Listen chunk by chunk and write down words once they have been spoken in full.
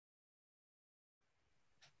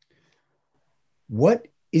What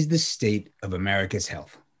is the state of America's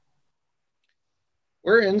health?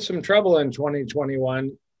 We're in some trouble in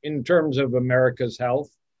 2021 in terms of America's health.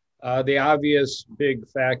 The obvious big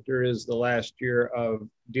factor is the last year of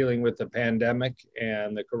dealing with the pandemic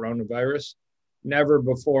and the coronavirus. Never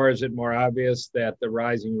before is it more obvious that the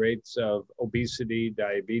rising rates of obesity,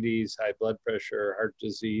 diabetes, high blood pressure, heart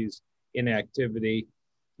disease, inactivity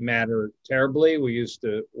matter terribly. We used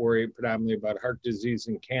to worry predominantly about heart disease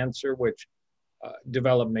and cancer, which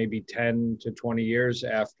developed maybe 10 to 20 years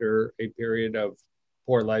after a period of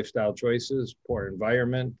poor lifestyle choices, poor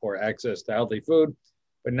environment, poor access to healthy food.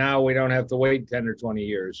 But now we don't have to wait 10 or 20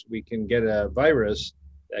 years. We can get a virus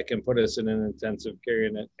that can put us in an intensive care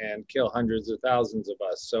unit and kill hundreds of thousands of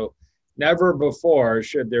us. So never before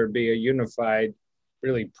should there be a unified,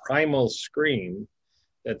 really primal screen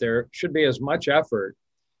that there should be as much effort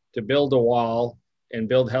to build a wall and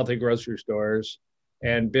build healthy grocery stores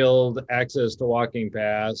and build access to walking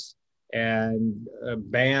paths and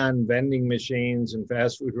ban vending machines and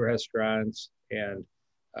fast food restaurants and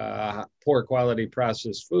poor quality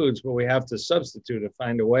processed foods, but we have to substitute and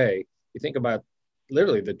find a way. You think about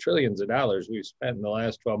literally the trillions of dollars we've spent in the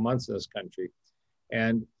last 12 months in this country,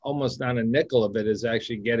 and almost not a nickel of it is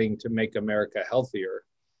actually getting to make America healthier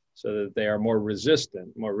so that they are more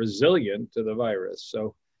resistant, more resilient to the virus.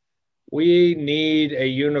 So we need a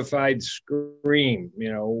unified scream.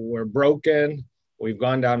 You know, we're broken. We've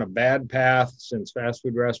gone down a bad path since fast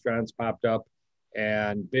food restaurants popped up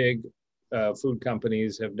and big food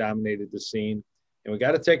companies have dominated the scene. And we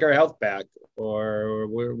got to take our health back or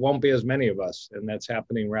there won't be as many of us. And that's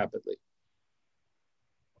happening rapidly.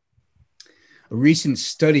 A recent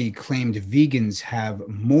study claimed vegans have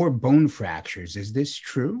more bone fractures. Is this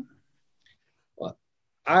true? Well,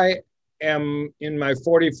 I am in my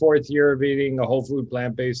 44th year of eating a whole food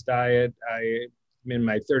plant-based diet. I'm in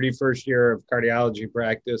my 31st year of cardiology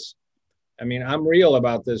practice. I mean, I'm real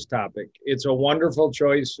about this topic. It's a wonderful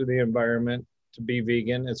choice for the environment to be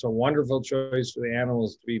vegan. It's a wonderful choice for the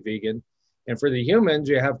animals to be vegan. And for the humans,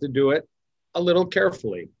 you have to do it a little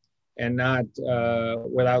carefully and not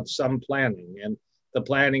without some planning. And the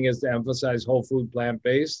planning is to emphasize whole food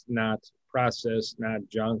plant-based, not processed, not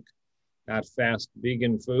junk, not fast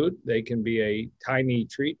vegan food. They can be a tiny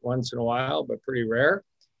treat once in a while, but pretty rare.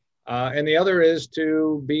 And the other is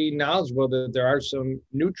to be knowledgeable that there are some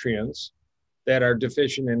nutrients that are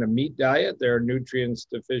deficient in a meat diet. There are nutrients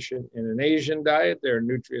deficient in an Asian diet. There are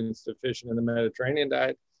nutrients deficient in the Mediterranean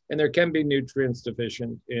diet. And there can be nutrients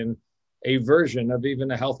deficient in a version of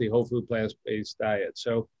even a healthy whole food plant-based diet.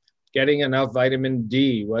 So getting enough vitamin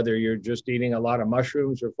D, whether you're just eating a lot of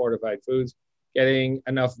mushrooms or fortified foods, getting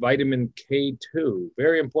enough vitamin K2,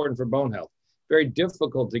 very important for bone health. Very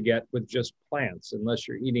difficult to get with just plants unless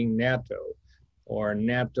you're eating natto or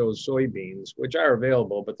natto soybeans, which are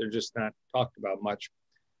available, but they're just not talked about much.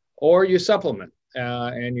 Or you supplement,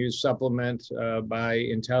 and you supplement by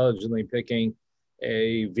intelligently picking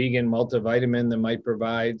a vegan multivitamin that might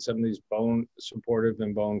provide some of these bone supportive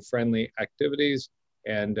and bone friendly activities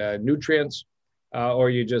and nutrients, or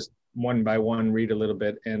you just one by one read a little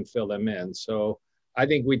bit and fill them in. So I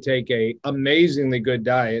think we take a amazingly good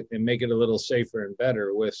diet and make it a little safer and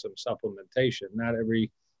better with some supplementation. Not every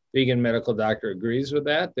vegan medical doctor agrees with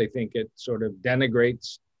that. They think it sort of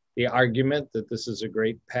denigrates the argument that this is a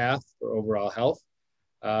great path for overall health.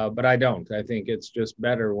 But I don't. I think it's just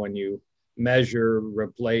better when you measure,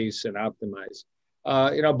 replace, and optimize.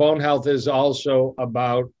 Bone health is also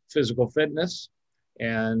about physical fitness.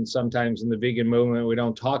 And sometimes in the vegan movement, we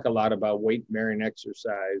don't talk a lot about weight-bearing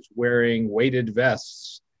exercise, wearing weighted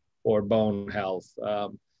vests for bone health,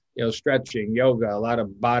 stretching, yoga, a lot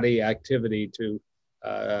of body activity to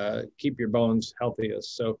keep your bones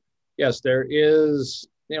healthiest. So yes, there is,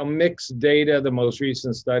 mixed data. The most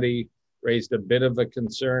recent study raised a bit of a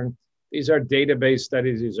concern. These are database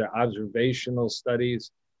studies. These are observational studies.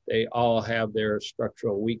 They all have their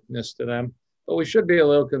structural weakness to them. But we should be a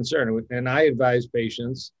little concerned. And I advise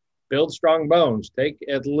patients, build strong bones. Take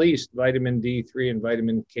at least vitamin D3 and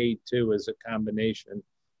vitamin K2 as a combination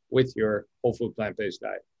with your whole food plant-based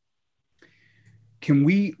diet. Can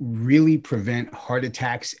we really prevent heart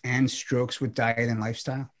attacks and strokes with diet and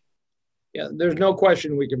lifestyle? Yeah, there's no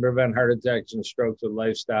question we can prevent heart attacks and strokes with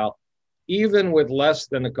lifestyle. Even with less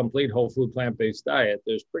than a complete whole food plant-based diet,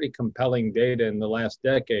 there's pretty compelling data in the last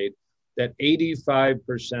decade that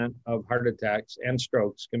 85% of heart attacks and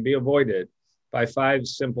strokes can be avoided by 5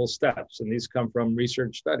 simple steps. And these come from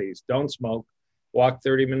research studies. Don't smoke, walk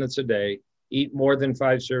 30 minutes a day, eat more than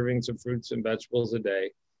 5 servings of fruits and vegetables a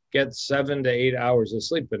day, get 7 to 8 hours of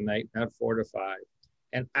sleep at night, not 4 to 5.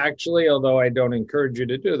 And actually, although I don't encourage you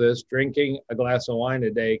to do this, drinking a glass of wine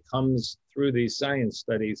a day comes through these science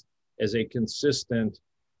studies as a consistent,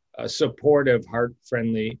 supportive,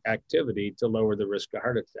 heart-friendly activity to lower the risk of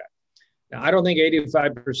heart attack. Now, I don't think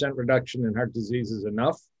 85% reduction in heart disease is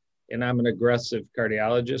enough, and I'm an aggressive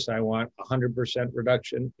cardiologist. I want 100%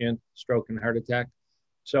 reduction in stroke and heart attack.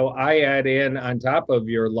 So I add in, on top of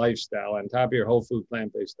your lifestyle, on top of your whole food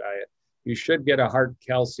plant-based diet, you should get a heart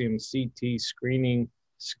calcium CT screening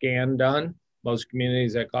scan done. Most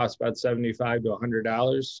communities that cost about $75 to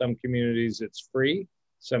 $100. Some communities it's free.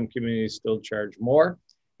 Some communities still charge more.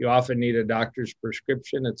 You often need a doctor's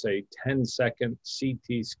prescription. It's a 10-second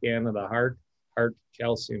CT scan of the heart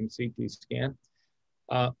calcium CT scan.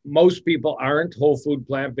 Most people aren't whole food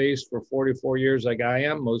plant-based for 44 years like I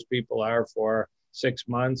am. Most people are for 6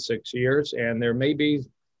 months, 6 years, and there may be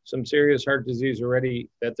some serious heart disease already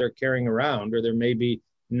that they're carrying around, or there may be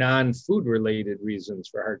non-food related reasons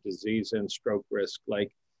for heart disease and stroke risk,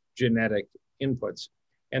 like genetic inputs.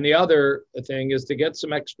 And the other thing is to get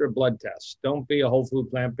some extra blood tests. Don't be a whole food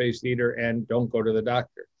plant-based eater and don't go to the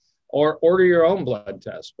doctor, or order your own blood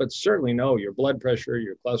test, but certainly know your blood pressure,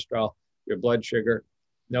 your cholesterol, your blood sugar,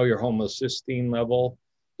 know your homocysteine level.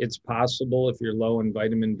 It's possible if you're low in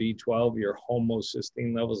vitamin B12, your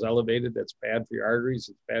homocysteine level is elevated. That's bad for your arteries.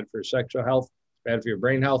 It's bad for your sexual health. It's bad for your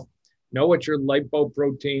brain health. Know what your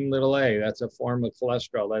lipoprotein little a, that's a form of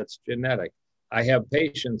cholesterol, that's genetic. I have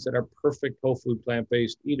patients that are perfect whole food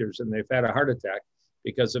plant-based eaters, and they've had a heart attack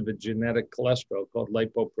because of a genetic cholesterol called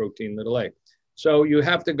lipoprotein little a. So you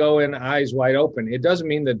have to go in eyes wide open. It doesn't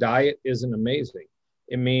mean the diet isn't amazing.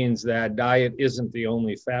 It means that diet isn't the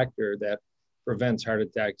only factor that prevents heart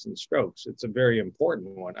attacks and strokes. It's a very important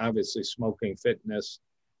one. Obviously, smoking, fitness,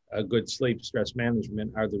 good sleep, stress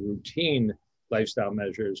management are the routine lifestyle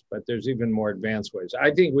measures, but there's even more advanced ways.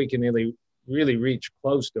 I think we can really reach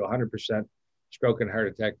close to 100% stroke and heart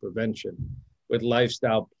attack prevention with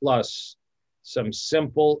lifestyle plus some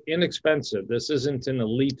simple, inexpensive, this isn't an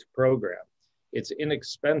elite program. It's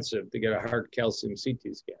inexpensive to get a heart calcium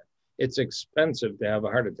CT scan. It's expensive to have a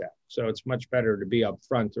heart attack. So it's much better to be up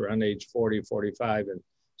front around age 40, 45 and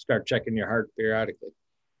start checking your heart periodically.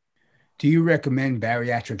 Do you recommend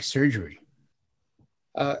bariatric surgery?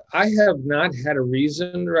 I have not had a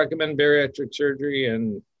reason to recommend bariatric surgery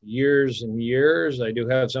in years and years. I do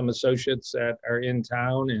have some associates that are in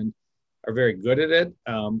town and are very good at it.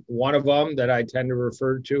 One of them that I tend to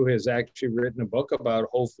refer to has actually written a book about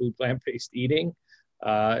whole food plant-based eating.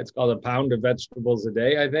 It's called A Pound of Vegetables a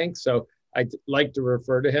Day, I think. So I like to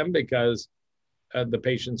refer to him because the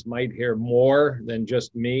patients might hear more than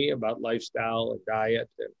just me about lifestyle and diet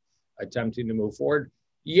and attempting to move forward.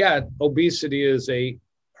 Yet obesity is a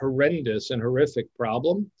horrendous and horrific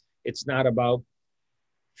problem. It's not about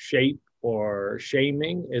shape or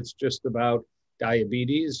shaming. It's just about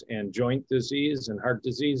diabetes and joint disease and heart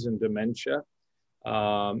disease and dementia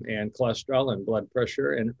and cholesterol and blood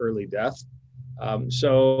pressure and early death.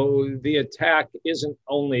 So the attack isn't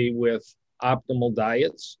only with optimal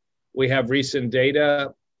diets. We have recent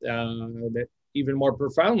data that even more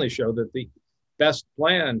profoundly show that the best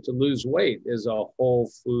plan to lose weight is a whole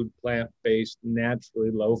food, plant-based, naturally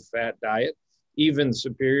low-fat diet, even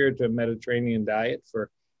superior to a Mediterranean diet for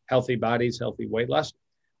healthy bodies, healthy weight loss.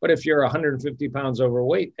 But if you're 150 pounds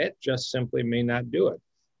overweight, it just simply may not do it.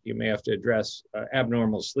 You may have to address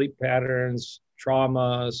abnormal sleep patterns,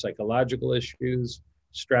 trauma, psychological issues,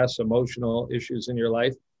 stress, emotional issues in your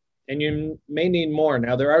life, and you may need more.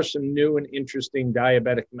 Now, there are some new and interesting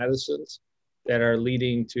diabetic medicines that are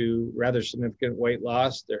leading to rather significant weight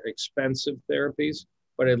loss. They're expensive therapies,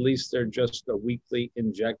 but at least they're just a weekly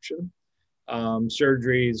injection.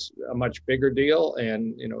 Surgery is a much bigger deal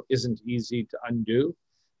and isn't easy to undo.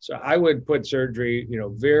 So I would put surgery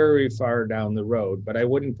very far down the road, but I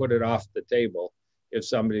wouldn't put it off the table if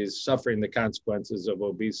somebody's suffering the consequences of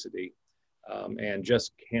obesity and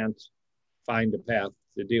just can't find a path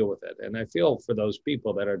to deal with it. And I feel for those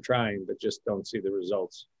people that are trying but just don't see the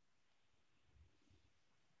results.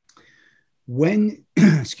 When,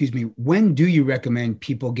 when do you recommend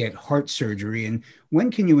people get heart surgery, and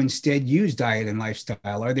when can you instead use diet and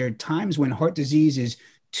lifestyle? Are there times when heart disease is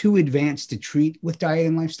too advanced to treat with diet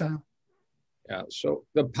and lifestyle? Yeah, so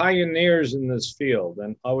the pioneers in this field,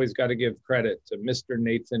 and always got to give credit to Mr.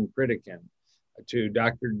 Nathan Pritikin, to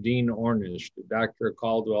Dr. Dean Ornish, to Dr.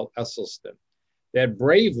 Caldwell Esselstyn, that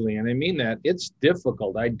bravely, and I mean that, it's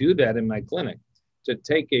difficult. I do that in my clinic, to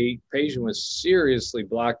take a patient with seriously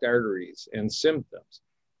blocked arteries and symptoms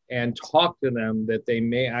and talk to them that they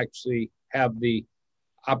may actually have the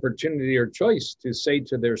opportunity or choice to say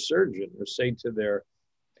to their surgeon or say to their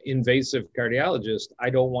invasive cardiologist, I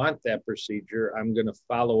don't want that procedure. I'm going to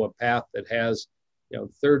follow a path that has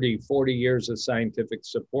 30, 40 years of scientific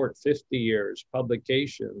support, 50 years,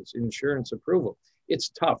 publications, insurance approval. It's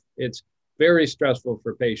tough. It's very stressful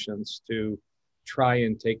for patients to try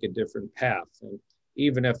and take a different path. And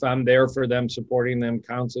even if I'm there for them, supporting them,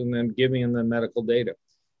 counseling them, giving them medical data.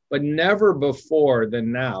 But never before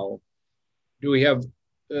than now do we have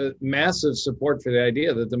massive support for the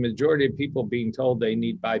idea that the majority of people being told they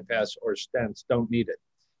need bypass or stents don't need it.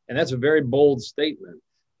 And that's a very bold statement.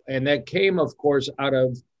 And that came, of course, out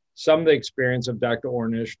of some of the experience of Dr.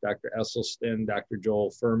 Ornish, Dr. Esselstyn, Dr.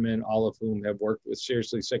 Joel Furman, all of whom have worked with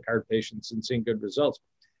seriously sick heart patients and seen good results.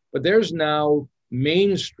 But there's now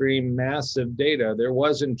mainstream massive data. There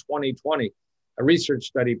was in 2020 a research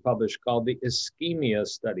study published called the ischemia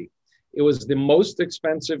study. It was the most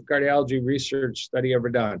expensive cardiology research study ever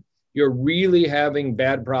done. You're really having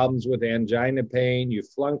bad problems with angina pain. You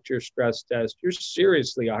flunked your stress test. You're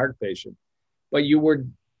seriously a heart patient, but you were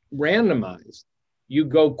randomized. You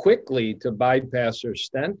go quickly to bypass or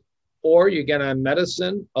stent, or you get on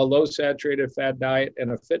medicine, a low saturated fat diet,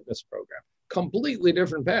 and a fitness program. Completely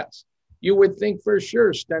different paths. You would think for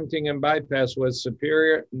sure stenting and bypass was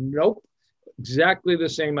superior. Nope. Exactly the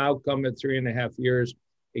same outcome at 3.5 years,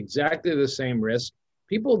 exactly the same risk.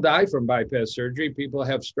 People die from bypass surgery. People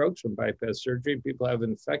have strokes from bypass surgery. People have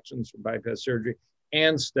infections from bypass surgery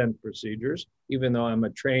and stent procedures, even though I'm a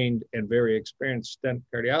trained and very experienced stent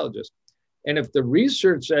cardiologist. And if the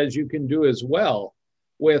research says you can do as well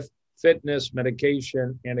with fitness,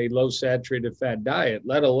 medication, and a low saturated fat diet,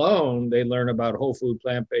 let alone they learn about whole food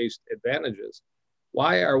plant-based advantages,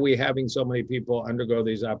 why are we having so many people undergo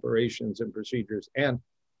these operations and procedures, and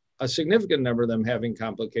a significant number of them having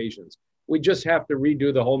complications? We just have to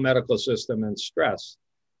redo the whole medical system and stress.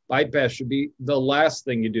 Bypass should be the last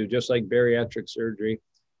thing you do, just like bariatric surgery,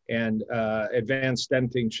 and advanced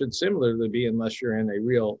stenting should similarly be, unless you're in a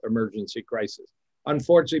real emergency crisis.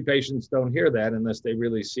 Unfortunately, patients don't hear that unless they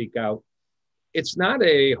really seek out. It's not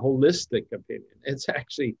a holistic opinion. It's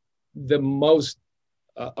actually the most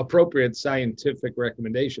appropriate scientific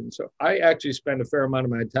recommendation. So I actually spend a fair amount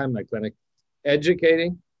of my time in my clinic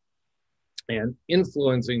educating and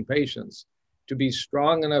influencing patients to be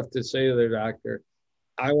strong enough to say to their doctor,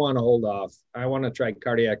 I want to hold off. I want to try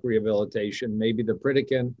cardiac rehabilitation, maybe the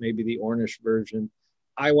Pritikin, maybe the Ornish version.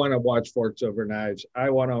 I want to watch Forks Over Knives. I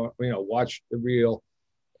want to, watch the real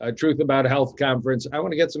Truth About Health conference. I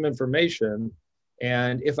want to get some information.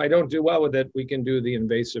 And if I don't do well with it, we can do the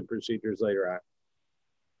invasive procedures later on.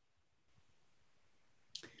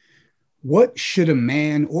 What should a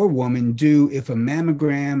man or woman do if a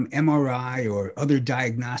mammogram, MRI, or other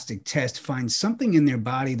diagnostic test finds something in their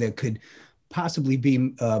body that could possibly be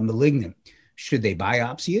malignant? Should they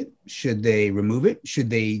biopsy it? Should they remove it?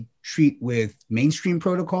 Should they treat with mainstream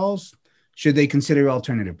protocols? Should they consider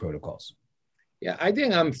alternative protocols? Yeah, I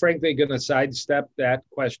think I'm frankly going to sidestep that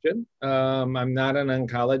question. I'm not an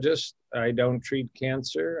oncologist. I don't treat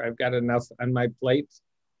cancer. I've got enough on my plate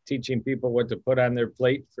teaching people what to put on their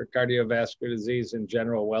plate for cardiovascular disease and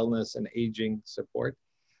general wellness and aging support.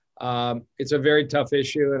 It's a very tough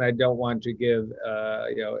issue, and I don't want to give,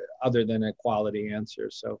 other than a quality answer.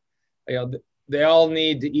 So, they all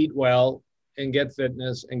need to eat well and get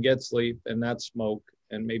fitness and get sleep and not smoke,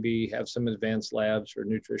 and maybe have some advanced labs for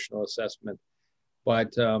nutritional assessment.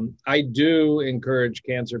 But I do encourage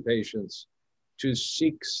cancer patients to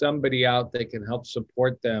seek somebody out that can help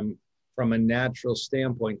support them from a natural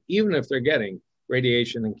standpoint, even if they're getting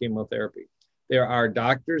radiation and chemotherapy. There are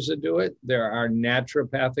doctors that do it. There are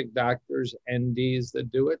naturopathic doctors, NDs,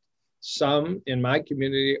 that do it. Some in my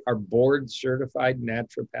community are board certified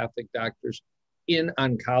naturopathic doctors in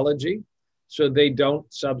oncology. So they don't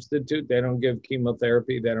substitute, they don't give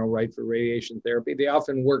chemotherapy, they don't write for radiation therapy. They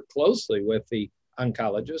often work closely with the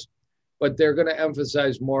oncologist, but they're going to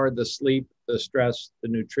emphasize more the sleep, the stress, the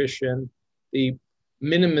nutrition, the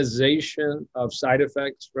minimization of side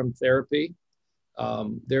effects from therapy.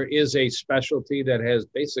 There is a specialty that has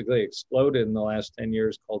basically exploded in the last 10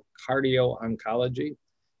 years called cardio-oncology.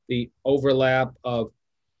 The overlap of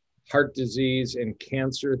heart disease and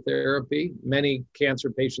cancer therapy. Many cancer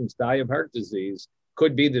patients die of heart disease.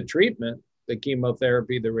 Could be the treatment, the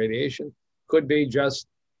chemotherapy, the radiation. Could be just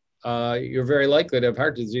you're very likely to have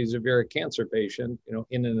heart disease if you're a cancer patient,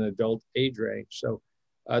 in an adult age range. So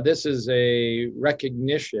this is a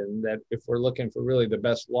recognition that if we're looking for really the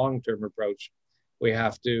best long-term approach, we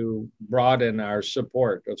have to broaden our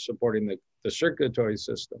support of supporting the circulatory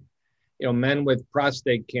system. Men with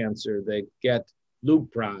prostate cancer, they get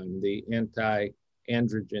Lupron, the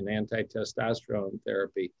anti-androgen, anti-testosterone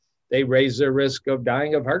therapy. they raise their risk of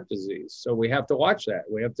dying of heart disease. So we have to watch that.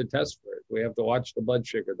 We have to test for it. We have to watch the blood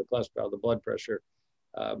sugar, the cholesterol, the blood pressure,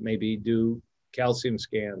 maybe do calcium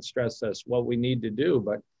scans, stress tests, what we need to do.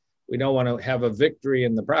 But we don't want to have a victory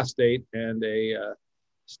in the prostate and a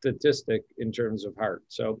statistic in terms of heart.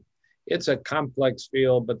 So it's a complex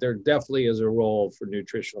field, but there definitely is a role for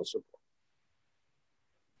nutritional support.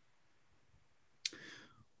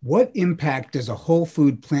 What impact does a whole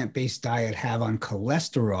food plant-based diet have on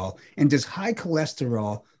cholesterol? And does high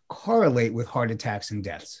cholesterol correlate with heart attacks and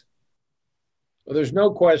deaths? Well, there's no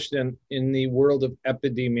question in the world of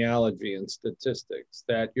epidemiology and statistics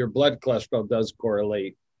that your blood cholesterol does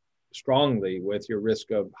correlate strongly with your risk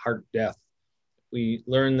of heart death. We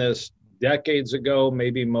learned this decades ago,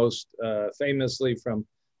 maybe most famously from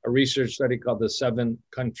a research study called the 7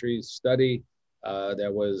 Countries Study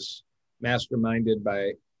that was masterminded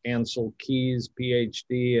by Ansel Keys,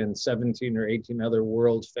 PhD, and 17 or 18 other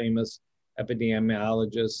world famous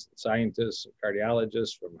epidemiologists, scientists,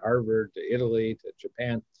 cardiologists from Harvard to Italy to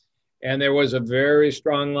Japan. And there was a very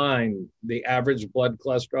strong line, the average blood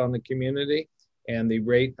cholesterol in the community and the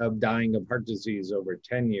rate of dying of heart disease over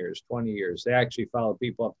 10 years, 20 years. They actually followed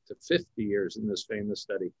people up to 50 years in this famous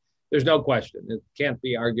study. There's no question. It can't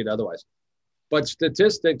be argued otherwise. But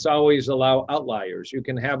statistics always allow outliers. You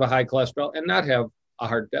can have a high cholesterol and not have a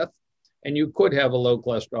heart death. And you could have a low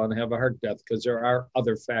cholesterol and have a heart death because there are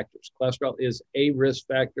other factors. Cholesterol is a risk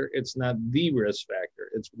factor. It's not the risk factor.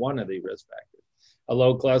 It's one of the risk factors. A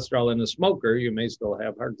low cholesterol in a smoker, you may still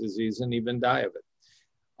have heart disease and even die of it.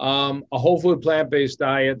 A whole food plant-based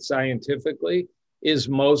diet scientifically is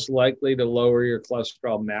most likely to lower your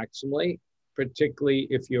cholesterol maximally, particularly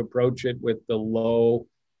if you approach it with the low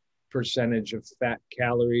percentage of fat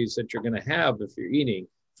calories that you're going to have if you're eating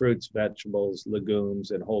fruits, vegetables, legumes,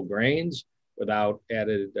 and whole grains without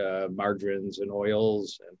added margarines and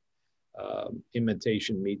oils and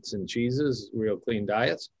imitation meats and cheeses, real clean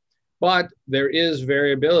diets. But there is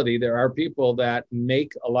variability. There are people that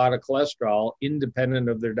make a lot of cholesterol independent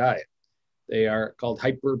of their diet. They are called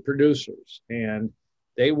hyperproducers, and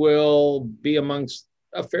they will be amongst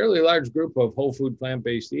a fairly large group of whole food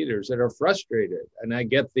plant-based eaters that are frustrated. And I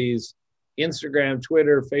get these Instagram,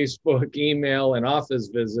 Twitter, Facebook, email, and office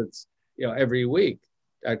visits, every week.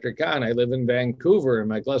 Dr. Kahn, I live in Vancouver and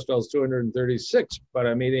my cholesterol is 236, but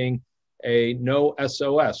I'm eating a no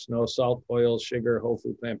SOS, no salt, oil, sugar, whole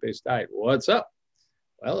food plant-based diet. What's up?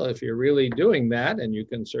 Well, if you're really doing that, and you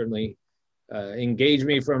can certainly engage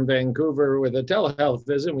me from Vancouver with a telehealth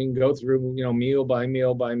visit, we can go through, meal by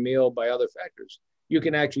meal by meal by other factors. You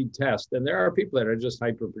can actually test. And there are people that are just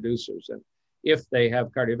hyperproducers. And if they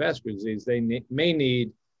have cardiovascular disease, they may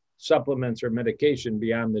need supplements or medication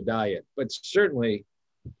beyond the diet. But certainly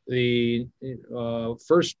the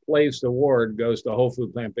first place award goes to whole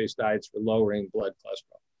food plant-based diets for lowering blood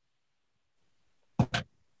cholesterol.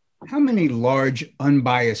 How many large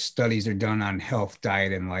unbiased studies are done on health,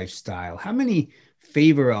 diet, and lifestyle? How many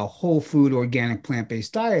favor a whole food organic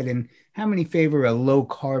plant-based diet, and how many favor a low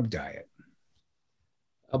carb diet?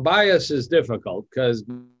 A bias is difficult because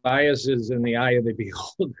bias is in the eye of the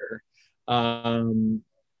beholder.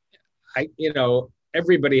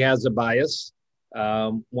 Everybody has a bias.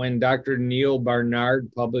 When Dr. Neil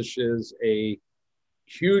Barnard publishes a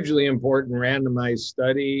hugely important randomized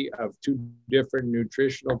study of 2 different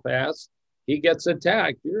nutritional paths, he gets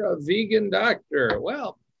attacked. You're a vegan doctor.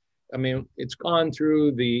 Well, it's gone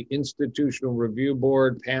through the Institutional Review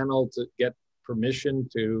Board panel to get permission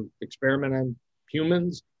to experiment on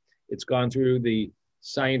humans. It's gone through the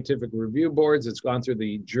scientific review boards. It's gone through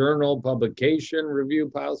the journal publication review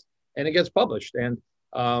piles, and it gets published. And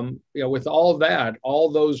with all that,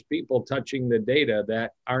 all those people touching the data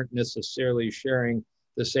that aren't necessarily sharing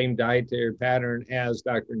the same dietary pattern as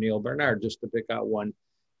Dr. Neil Barnard, just to pick out one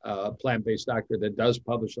plant-based doctor that does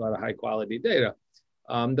publish a lot of high quality data,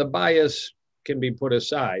 the bias can be put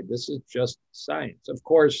aside. This is just science. Of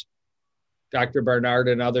course, Dr. Barnard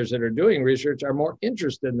and others that are doing research are more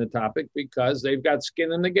interested in the topic because they've got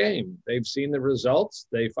skin in the game. They've seen the results.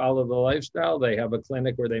 They follow the lifestyle. They have a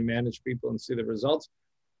clinic where they manage people and see the results.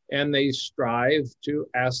 And they strive to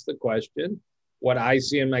ask the question, what I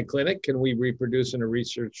see in my clinic, can we reproduce in a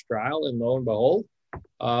research trial? And lo and behold,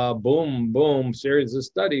 boom, boom, series of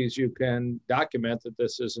studies, you can document that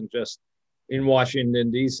this isn't just in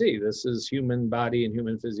Washington, D.C. This is human body and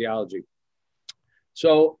human physiology.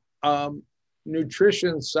 So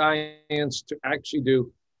nutrition science to actually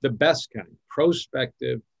do the best kind,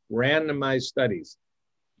 prospective, randomized studies.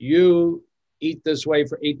 You eat this way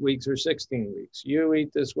for 8 weeks or 16 weeks. You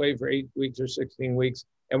eat this way for 8 weeks or 16 weeks,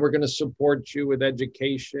 and we're going to support you with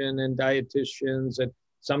education and dietitians and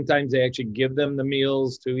Sometimes they actually give them the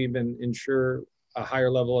meals to even ensure a higher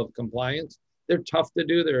level of compliance. They're tough to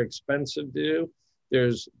do. They're expensive to do.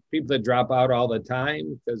 There's people that drop out all the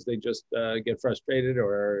time because they just get frustrated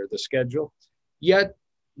or the schedule. Yet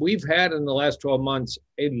we've had in the last 12 months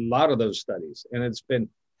a lot of those studies, and it's been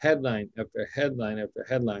headline after headline after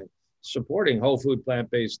headline supporting whole food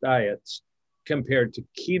plant-based diets compared to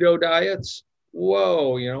keto diets.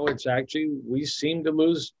 Whoa, it's actually, we seem to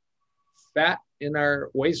lose fat in our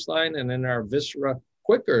waistline and in our viscera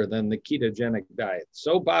quicker than the ketogenic diet.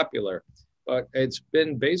 So popular, but it's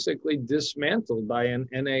been basically dismantled by an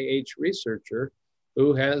NIH researcher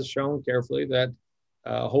who has shown carefully that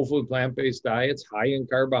whole food plant-based diets, high in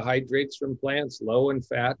carbohydrates from plants, low in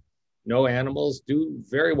fat, no animals, do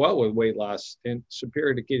very well with weight loss and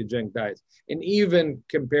superior to ketogenic diets. And even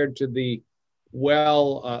compared to the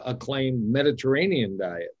acclaimed Mediterranean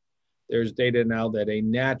diet, there's data now that a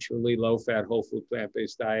naturally low-fat whole food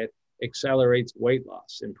plant-based diet accelerates weight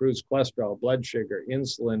loss, improves cholesterol, blood sugar,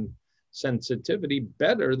 insulin sensitivity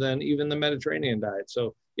better than even the Mediterranean diet.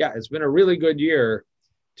 So yeah, it's been a really good year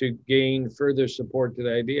to gain further support to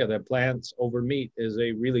the idea that plants over meat is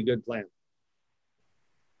a really good plan.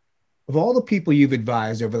 Of all the people you've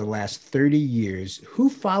advised over the last 30 years, who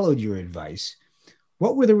followed your advice?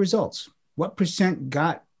 What were the results? What percent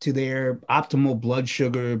got to their optimal blood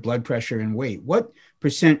sugar, blood pressure, and weight? What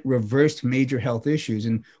percent reversed major health issues?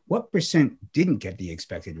 And what percent didn't get the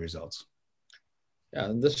expected results?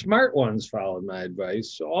 Yeah, the smart ones followed my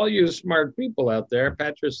advice. So all you smart people out there,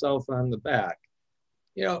 pat yourself on the back.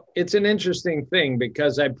 It's an interesting thing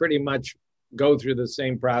because I pretty much go through the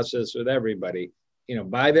same process with everybody.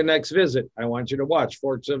 By the next visit, I want you to watch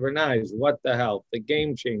Forks Over Knives, What the Health, The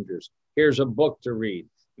Game Changers. Here's a book to read.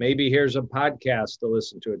 Maybe here's a podcast to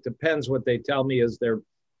listen to. It depends what they tell me is their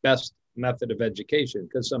best method of education,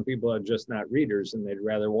 because some people are just not readers and they'd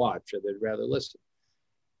rather watch or they'd rather listen.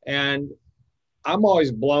 And I'm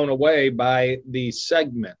always blown away by the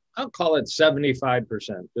segment. I'll call it 75%,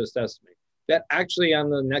 just estimate, that actually on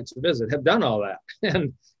the next visit have done all that.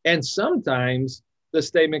 And sometimes the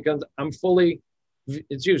statement comes,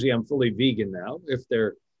 it's usually I'm fully vegan now. If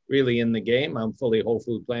they're really in the game, I'm fully whole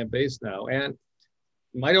food plant-based now. And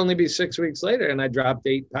it might only be 6 weeks later and I dropped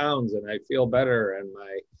 8 pounds and I feel better and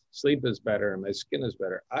my sleep is better and my skin is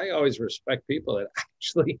better. I always respect people that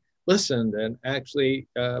actually listened and actually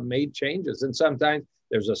made changes. And sometimes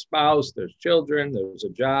there's a spouse, there's children, there's a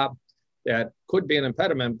job that could be an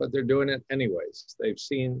impediment, but they're doing it anyways. They've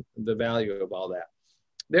seen the value of all that.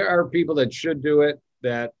 There are people that should do it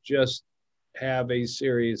that just have a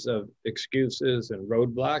series of excuses and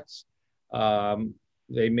roadblocks.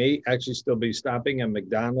 They may actually still be stopping at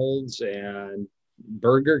McDonald's and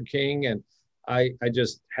Burger King. And I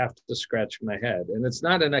just have to scratch my head. And it's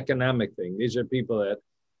not an economic thing. These are people that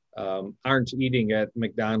aren't eating at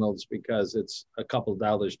McDonald's because it's a couple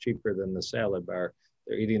dollars cheaper than the salad bar.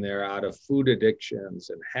 They're eating there out of food addictions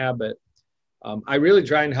and habit. I really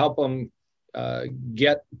try and help them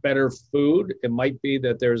get better food. It might be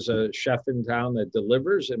that there's a chef in town that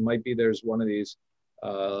delivers. It might be there's one of these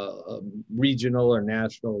regional or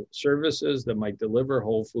national services that might deliver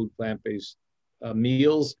whole food plant-based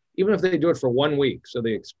meals, even if they do it for 1 week. So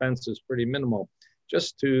the expense is pretty minimal,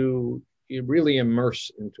 just to really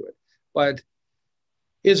immerse into it. But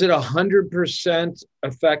is it 100%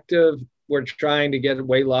 effective? We're trying to get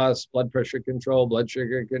weight loss, blood pressure control, blood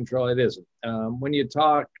sugar control. It isn't. When you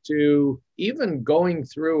talk to even going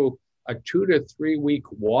through a 2 to 3 week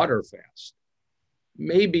water fast,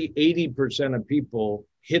 maybe 80% of people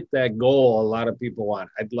hit that goal a lot of people want.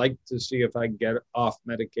 I'd like to see if I can get off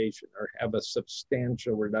medication or have a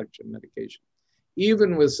substantial reduction in medication.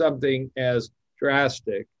 Even with something as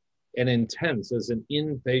drastic and intense as an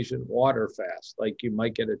inpatient water fast, like you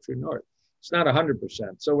might get at True North. It's not 100%.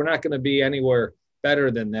 So we're not going to be anywhere better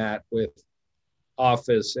than that with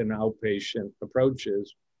office and outpatient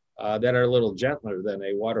approaches that are a little gentler than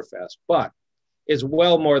a water fast. But it's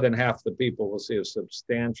well more than half the people will see a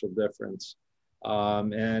substantial difference.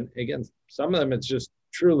 And again, some of them, it's just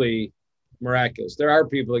truly miraculous. There are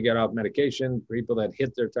people that get off medication, people that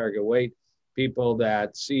hit their target weight, people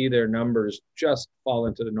that see their numbers just fall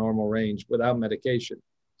into the normal range without medication,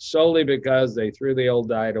 solely because they threw the old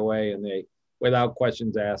diet away and they, without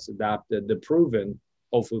questions asked, adopted the proven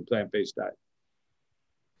whole food plant-based diet.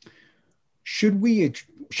 Should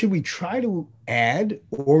we try to add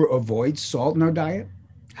or avoid salt in our diet?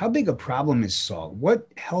 How big a problem is salt? What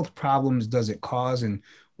health problems does it cause? And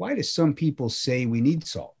why do some people say we need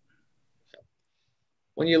salt?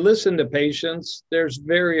 When you listen to patients, there's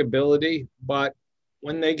variability, but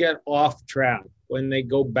when they get off track, when they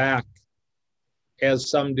go back as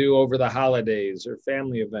some do over the holidays or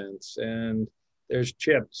family events. And there's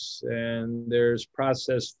chips and there's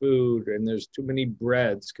processed food and there's too many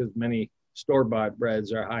breads because many store-bought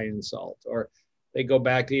breads are high in salt. Or they go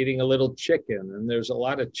back to eating a little chicken, and there's a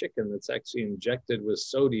lot of chicken that's actually injected with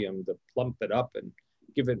sodium to plump it up and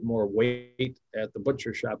give it more weight at the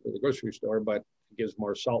butcher shop or the grocery store, but it gives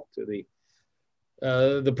more salt to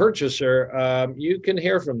the purchaser. You can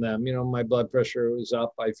hear from them, my blood pressure is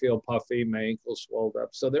up, I feel puffy, my ankles swelled up.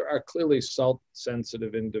 So there are clearly salt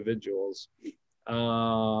sensitive individuals.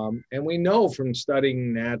 And we know from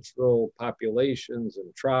studying natural populations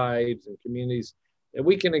and tribes and communities that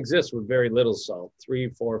we can exist with very little salt,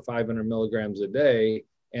 300, 400, 500 milligrams a day,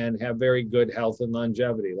 and have very good health and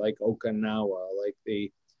longevity, like Okinawa, like the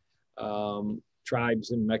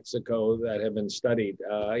tribes in Mexico that have been studied.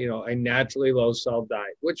 A naturally low salt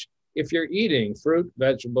diet, which if you're eating fruit,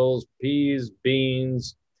 vegetables, peas,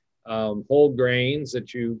 beans, whole grains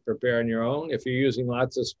that you prepare on your own, if you're using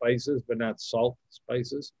lots of spices, but not salt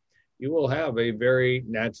spices, you will have a very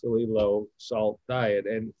naturally low salt diet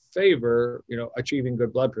and favor, achieving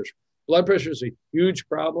good blood pressure. Blood pressure is a huge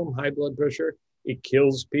problem, high blood pressure. It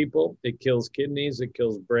kills people, it kills kidneys, it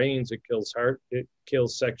kills brains, it kills heart, it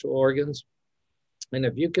kills sexual organs. And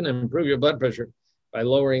if you can improve your blood pressure by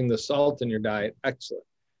lowering the salt in your diet, excellent.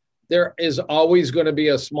 There is always going to be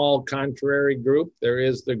a small contrary group. There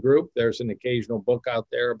is the group. There's an occasional book out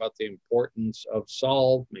there about the importance of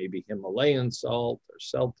salt, maybe Himalayan salt or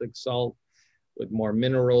Celtic salt with more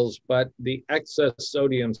minerals, but the excess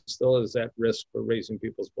sodium still is at risk for raising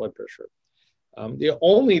people's blood pressure. The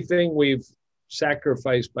only thing we've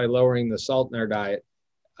sacrificed by lowering the salt in our diet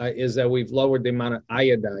is that we've lowered the amount of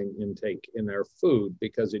iodine intake in our food,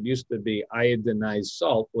 because it used to be iodinized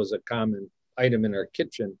salt was a common item in our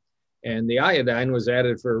kitchen. And the iodine was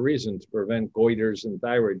added for a reason, to prevent goiters and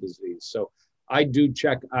thyroid disease. So I do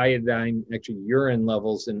check iodine, actually urine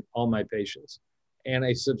levels in all my patients. And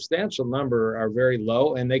a substantial number are very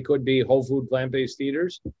low, and they could be whole food plant-based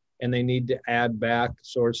eaters, and they need to add back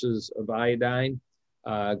sources of iodine.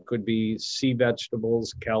 Could be sea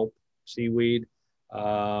vegetables, kelp, seaweed.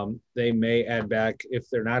 They may add back, if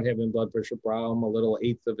they're not having blood pressure problem, a little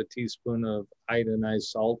 1/8 of a teaspoon of iodinized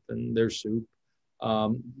salt in their soup.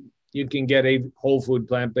 You can get a whole food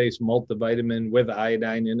plant-based multivitamin with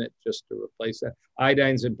iodine in it just to replace that.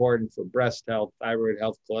 Iodine is important for breast health, thyroid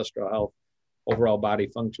health, cholesterol health, overall body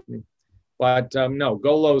functioning. But no,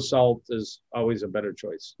 go low salt is always a better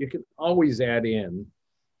choice. You can always add in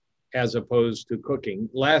as opposed to cooking.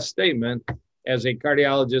 Last statement, as a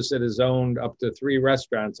cardiologist that has owned up to 3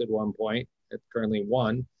 restaurants at one point, at currently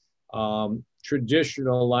 1,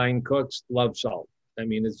 traditional line cooks love salt. I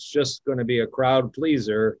mean, it's just going to be a crowd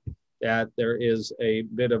pleaser that there is a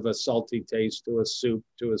bit of a salty taste to a soup,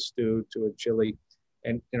 to a stew, to a chili.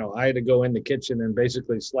 And, I had to go in the kitchen and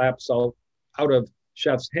basically slap salt out of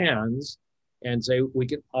chef's hands and say, we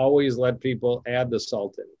can always let people add the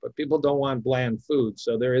salt in, but people don't want bland food.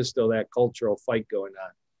 So there is still that cultural fight going on.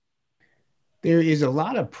 There is a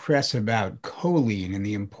lot of press about choline and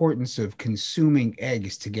the importance of consuming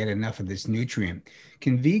eggs to get enough of this nutrient.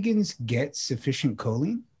 Can vegans get sufficient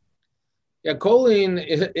choline? Yeah, choline,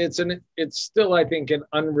 it's still, I think, an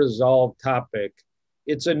unresolved topic.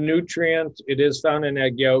 It's a nutrient. It is found in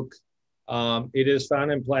egg yolk. It is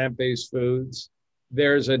found in plant-based foods.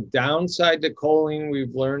 There's a downside to choline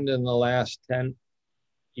we've learned in the last 10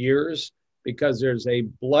 years, because there's a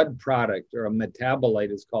blood product or a metabolite,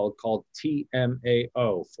 it's called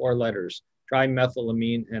TMAO, 4 letters,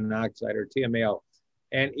 trimethylamine N-oxide, or TMAO.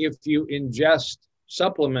 And if you ingest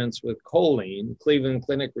supplements with choline, Cleveland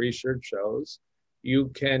Clinic research shows, you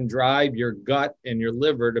can drive your gut and your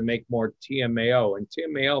liver to make more TMAO. And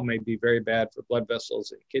TMAO may be very bad for blood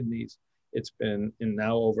vessels and kidneys. It's been in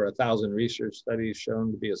now over 1,000 research studies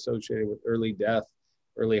shown to be associated with early death,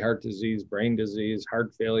 early heart disease, brain disease,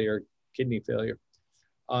 heart failure, kidney failure.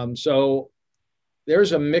 So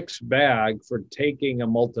there's a mixed bag for taking a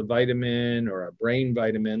multivitamin or a brain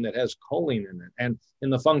vitamin that has choline in it. And in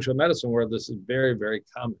the functional medicine world, this is very, very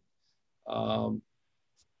common.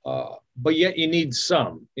 But yet you need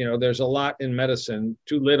some. There's a lot in medicine.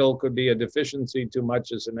 Too little could be a deficiency, too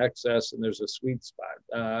much is an excess, and there's a sweet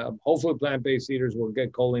spot. Whole food plant-based eaters will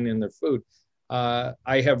get choline in their food.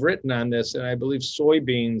 I have written on this, and I believe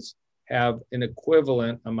soybeans have an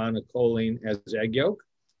equivalent amount of choline as egg yolk.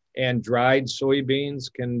 And dried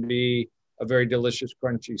soybeans can be a very delicious,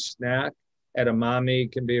 crunchy snack.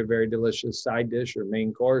 Edamame can be a very delicious side dish or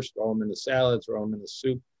main course. Throw them in the salad, throw them in the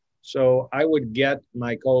soup. So I would get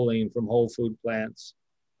my choline from whole food plants.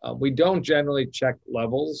 We don't generally check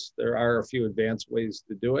levels. There are a few advanced ways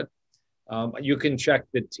to do it. You can check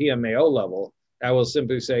the TMAO level. I will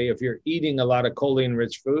simply say if you're eating a lot of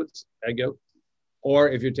choline-rich foods, egg yolk, or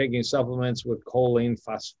if you're taking supplements with choline,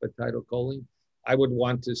 phosphatidylcholine, I would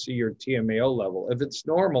want to see your TMAO level. If it's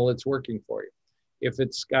normal, it's working for you. If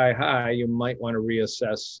it's sky high, you might want to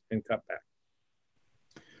reassess and cut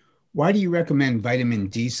back. Why do you recommend vitamin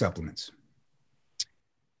D supplements?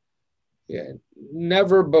 Yeah,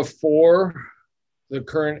 never before the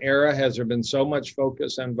current era has there been so much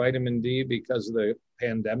focus on vitamin D because of the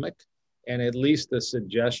pandemic. And at least the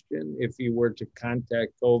suggestion, if you were to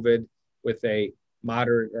contact COVID with a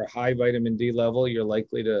moderate or high vitamin D level, you're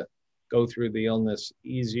likely to go through the illness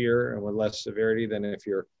easier and with less severity than if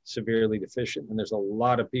you're severely deficient. And there's a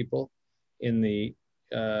lot of people in the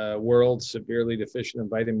world severely deficient in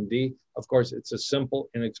vitamin D. Of course, it's a simple,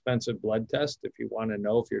 inexpensive blood test. If you want to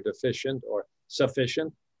know if you're deficient or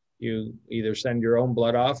sufficient, you either send your own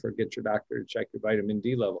blood off or get your doctor to check your vitamin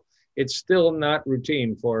D level. It's still not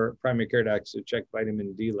routine for primary care docs to check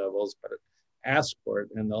vitamin D levels, but ask for it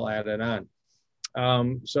and they'll add it on.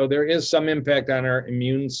 So there is some impact on our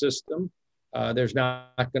immune system. There's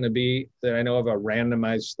not going to be, that I know of, a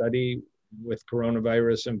randomized study with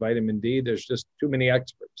coronavirus and vitamin D. There's just too many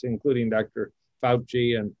experts, including Dr.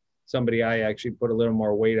 Fauci and somebody I actually put a little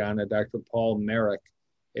more weight on, Dr. Paul Merrick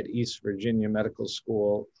at East Virginia Medical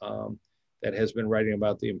School, that has been writing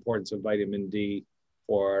about the importance of vitamin D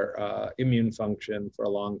for immune function for a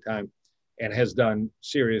long time and has done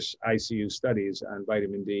serious ICU studies on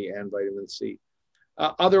vitamin D and vitamin C.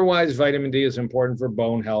 Otherwise, vitamin D is important for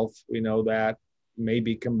bone health. We know that, may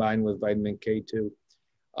be combined with vitamin K2.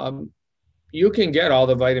 You can get all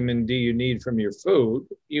the vitamin D you need from your food.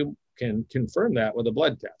 You can confirm that with a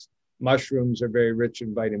blood test. Mushrooms are very rich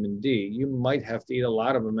in vitamin D. You might have to eat a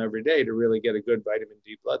lot of them every day to really get a good vitamin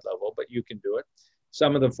D blood level, but you can do it.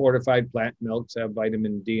 Some of the fortified plant milks have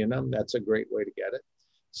vitamin D in them. That's a great way to get it.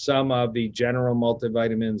 Some of the general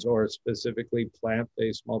multivitamins or specifically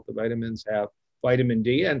plant-based multivitamins have vitamin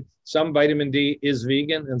D, and some vitamin D is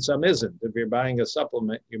vegan and some isn't. If you're buying a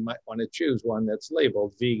supplement, you might want to choose one that's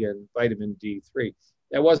labeled vegan vitamin D3.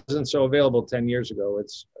 That wasn't so available 10 years ago.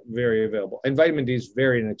 It's very available. And vitamin D is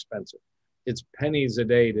very inexpensive. It's pennies a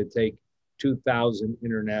day to take 2,000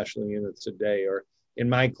 international units a day, or in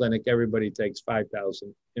my clinic, everybody takes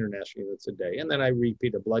 5,000 international units a day. And then I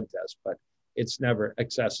repeat a blood test, but it's never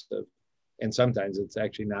excessive. And sometimes it's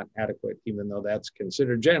actually not adequate, even though that's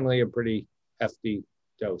considered generally a pretty hefty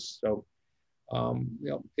dose. So,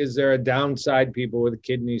 is there a downside? People with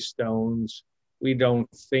kidney stones, we don't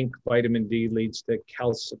think vitamin D leads to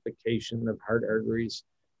calcification of heart arteries,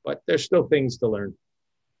 but there's still things to learn.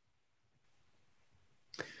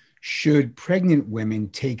 Should pregnant women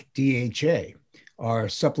take DHA? Are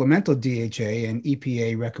supplemental DHA and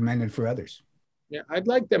EPA recommended for others? Yeah, I'd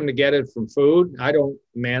like them to get it from food. I don't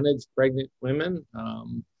manage pregnant women.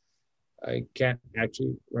 I can't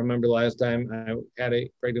actually remember the last time I had a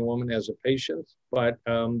pregnant woman as a patient, but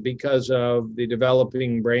because of the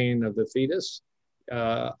developing brain of the fetus,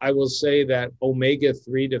 I will say that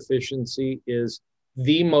omega-3 deficiency is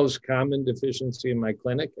the most common deficiency in my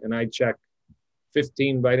clinic, and I check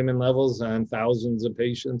 15 vitamin levels on thousands of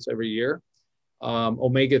patients every year.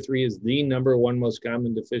 Omega-3 is the number one most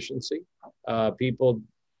common deficiency. People,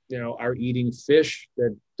 are eating fish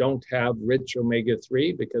that don't have rich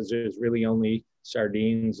omega-3 because there's really only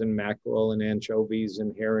sardines and mackerel and anchovies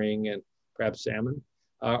and herring and perhaps salmon.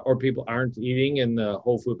 Or people aren't eating in the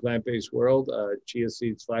whole food plant-based world, chia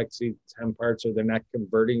seeds, flax seeds, hemp parts, or they're not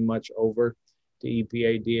converting much over to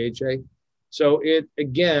EPA, DHA. So it,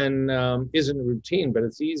 again, isn't routine, but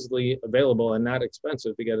it's easily available and not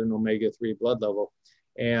expensive to get an omega-3 blood level.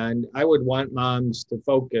 And I would want moms to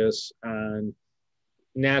focus on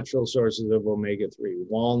natural sources of omega-3,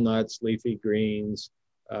 walnuts, leafy greens,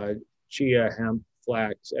 chia, hemp,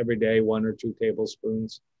 flax, every day, 1 or 2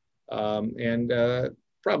 tablespoons. And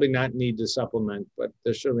probably not need to supplement, but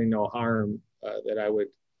there's certainly no harm that I would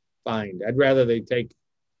find. I'd rather they take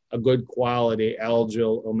a good quality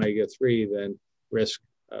algal omega-3 than risk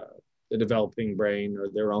the developing brain or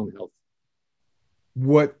their own health.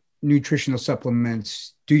 What nutritional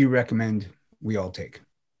supplements do you recommend we all take?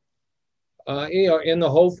 In the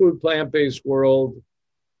whole food plant-based world,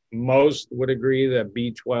 most would agree that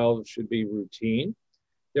B12 should be routine.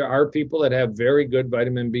 There are people that have very good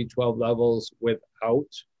vitamin B12 levels without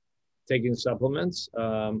taking supplements.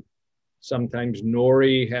 Sometimes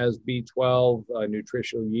nori has B12,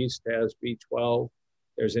 nutritional yeast has B12.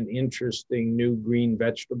 There's an interesting new green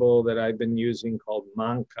vegetable that I've been using called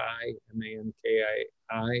mankai,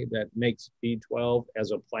 M-A-N-K-I, that makes B12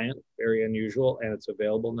 as a plant, very unusual, and it's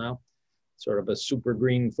available now. sort of a super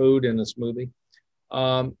green food in a smoothie.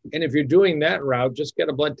 And if you're doing that route, just get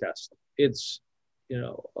a blood test. It's,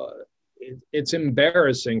 it's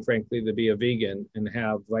embarrassing, frankly, to be a vegan and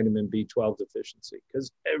have vitamin B12 deficiency,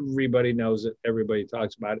 because everybody knows it, everybody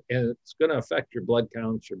talks about it, and it's going to affect your blood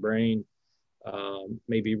counts, your brain,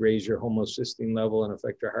 maybe raise your homocysteine level and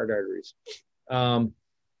affect your heart arteries.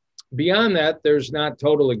 Beyond that, there's not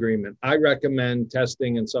total agreement. I recommend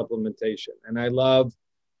testing and supplementation, and I love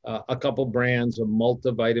a couple brands of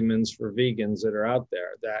multivitamins for vegans that are out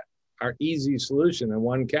there that are easy solution in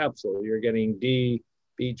one capsule. You're getting D,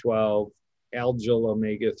 B12, algal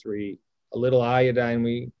omega-3, a little iodine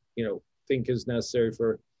we think is necessary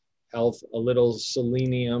for health, a little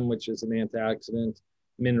selenium, which is an antioxidant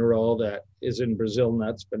mineral that is in Brazil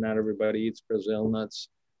nuts, but not everybody eats Brazil nuts,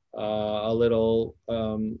 a little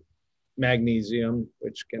magnesium,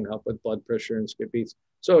 which can help with blood pressure and skip beats.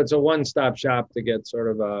 So it's a one-stop shop to get sort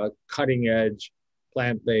of a cutting-edge,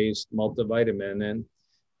 plant-based multivitamin. And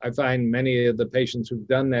I find many of the patients who've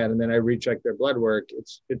done that, and then I recheck their blood work,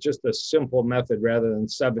 it's just a simple method rather than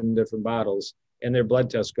 7 different bottles, and their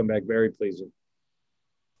blood tests come back very pleasing.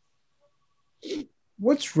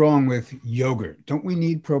 What's wrong with yogurt? Don't we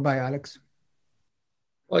need probiotics?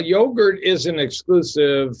 Well, yogurt isn't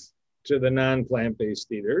exclusive to the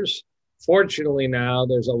non-plant-based eaters. Fortunately, now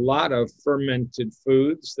there's a lot of fermented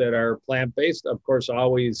foods that are plant-based. Of course,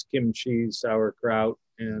 always kimchi, sauerkraut,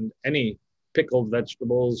 and any pickled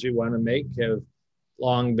vegetables you want to make have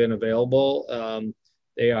long been available.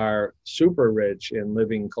 They are super rich in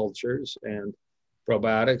living cultures and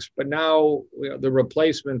probiotics. But now the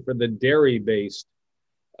replacement for the dairy-based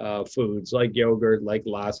foods like yogurt, like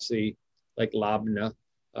lassi, like labna,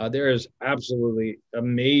 there is absolutely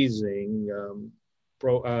amazing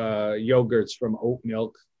yogurts from oat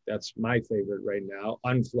milk. That's my favorite right now.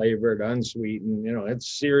 Unflavored, unsweetened,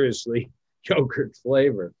 it's seriously yogurt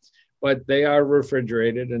flavor. But they are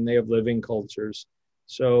refrigerated and they have living cultures.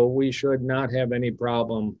 So we should not have any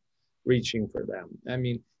problem reaching for them. I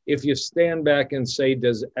mean, if you stand back and say,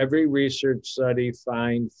 does every research study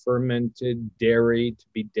find fermented dairy to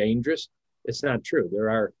be dangerous? It's not true. There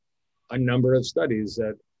are a number of studies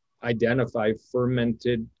that identify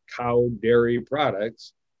fermented cow dairy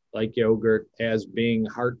products like yogurt as being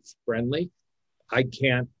heart friendly. I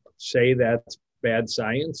can't say that's bad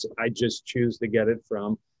science. I just choose to get it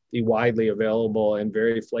from the widely available and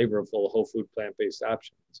very flavorful whole food plant-based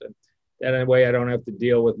options. And that way I don't have to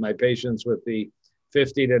deal with my patients with the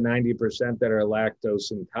 50 to 90% that are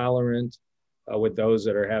lactose intolerant, with those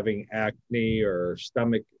that are having acne or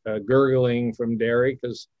stomach gurgling from dairy,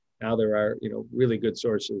 because now there are really good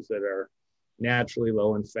sources that are naturally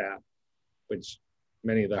low in fat, which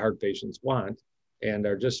many of the heart patients want, and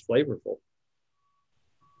are just flavorful.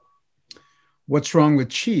 What's wrong with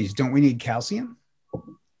cheese? Don't we need calcium?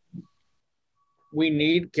 We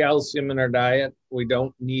need calcium in our diet. We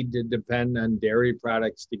don't need to depend on dairy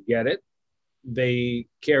products to get it. They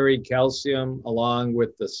carry calcium along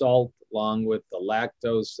with the salt, along with the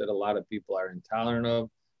lactose that a lot of people are intolerant of,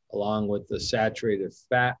 along with the saturated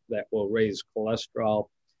fat that will raise cholesterol.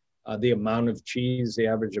 The amount of cheese the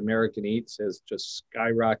average American eats has just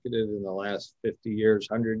skyrocketed in the last 50 years,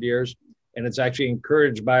 100 years. And it's actually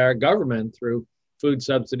encouraged by our government through food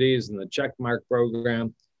subsidies and the checkmark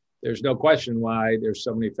program. There's no question why there's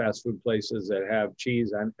so many fast food places that have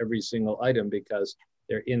cheese on every single item, because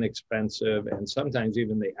they're inexpensive. And sometimes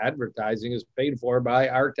even the advertising is paid for by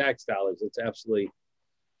our tax dollars. It's absolutely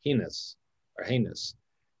heinous.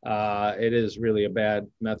 It is really a bad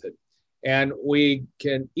method. And we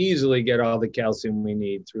can easily get all the calcium we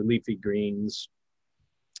need through leafy greens,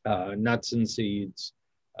 nuts and seeds,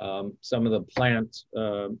 some of the plant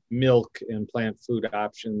milk and plant food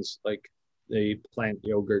options like the plant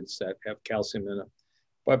yogurts that have calcium in them.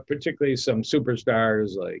 But particularly some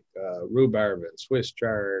superstars like rhubarb and Swiss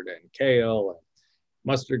chard and kale and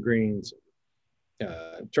mustard greens,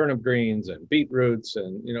 turnip greens and beetroots,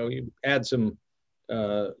 and you add some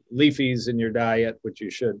leafies in your diet, which you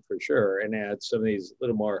should for sure, and add some of these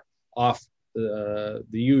little more off the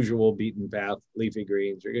usual beaten path leafy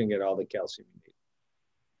greens. You're going to get all the calcium you need.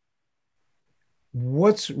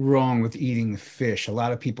 What's wrong with eating fish? A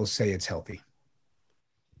lot of people say it's healthy.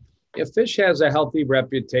 Yeah, fish has a healthy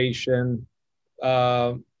reputation,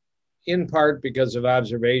 in part because of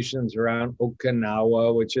observations around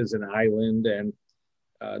Okinawa, which is an island, and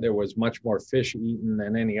there was much more fish eaten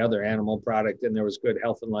than any other animal product, and there was good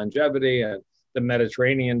health and longevity. And the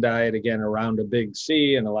Mediterranean diet, again, around a big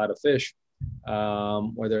sea and a lot of fish,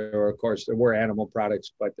 where there were animal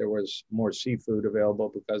products, but there was more seafood available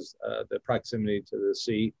because the proximity to the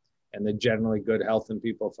sea. and the generally good health in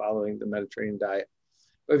people following the Mediterranean diet.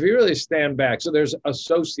 But if you really stand back, so there's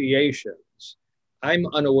associations. I'm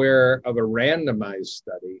unaware of a randomized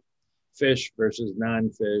study, fish versus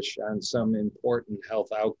non-fish, on some important health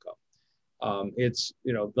outcome. It's,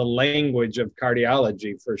 the language of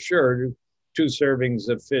cardiology for sure. 2 servings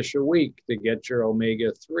of fish a week to get your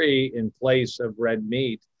omega-3 in place of red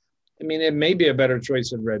meat. I mean, it may be a better choice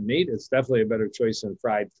than red meat. It's definitely a better choice than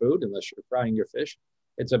fried food, unless you're frying your fish.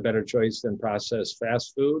 It's a better choice than processed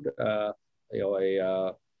fast food, a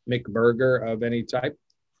McBurger of any type.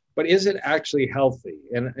 But is it actually healthy?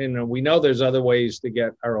 And we know there's other ways to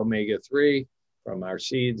get our omega-3 from our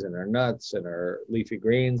seeds and our nuts and our leafy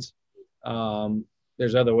greens.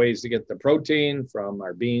 There's other ways to get the protein from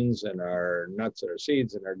our beans and our nuts and our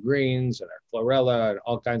seeds and our greens and our chlorella and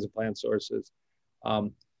all kinds of plant sources.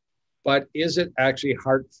 But is it actually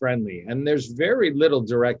heart friendly? And there's very little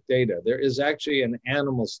direct data. There is actually an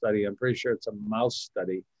animal study, I'm pretty sure it's a mouse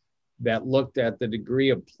study, that looked at the degree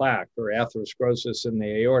of plaque or atherosclerosis in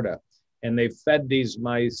the aorta. And they fed these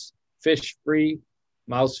mice fish-free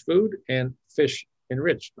mouse food and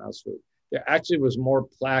fish-enriched mouse food. There actually was more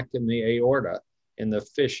plaque in the aorta in the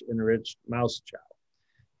fish-enriched mouse chow.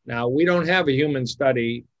 Now, we don't have a human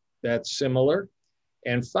study that's similar.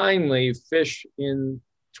 And finally, fish in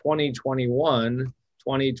 2021,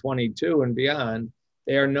 2022, and beyond,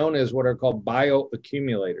 they are known as what are called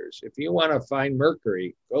bioaccumulators. If you want to find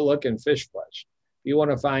mercury, go look in fish flesh. If you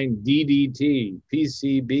want to find DDT,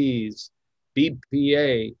 PCBs,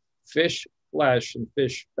 BPA, fish flesh and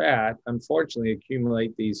fish fat, unfortunately,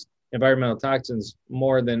 accumulate these environmental toxins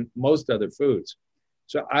more than most other foods.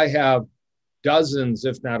 So I have dozens,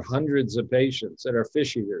 if not hundreds of patients that are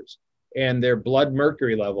fish eaters, and their blood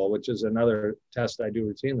mercury level, which is another test I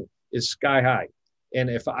do routinely, is sky high. And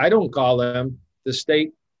if I don't call them, the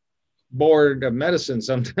state board of medicine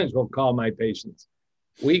sometimes will call my patients.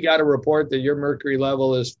 We got a report that your mercury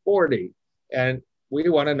level is 40. And we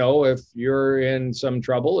want to know if you're in some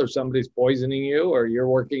trouble or somebody's poisoning you or you're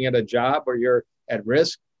working at a job or you're at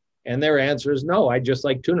risk. And their answer is no, I just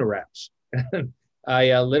like tuna wraps.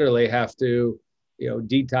 I literally have to,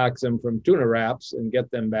 detox them from tuna wraps and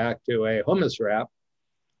get them back to a hummus wrap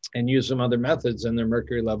and use some other methods, and their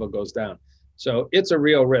mercury level goes down. So it's a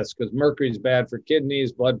real risk because mercury is bad for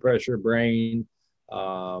kidneys, blood pressure, brain,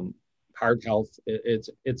 heart health.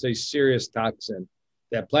 It's a serious toxin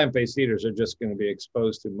that plant-based eaters are just going to be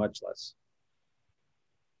exposed to much less.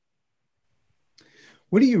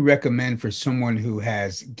 What do you recommend for someone who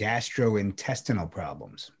has gastrointestinal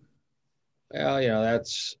problems? Well,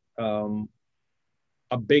 that's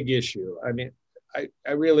a big issue. I mean,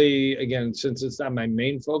 I really, again, since it's not my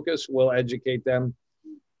main focus, will educate them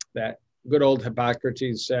that good old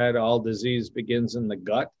Hippocrates said all disease begins in the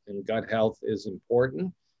gut, and gut health is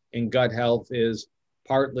important. And gut health is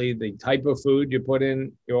partly the type of food you put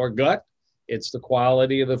in your gut. It's the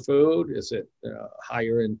quality of the food. Is it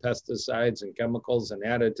higher in pesticides and chemicals and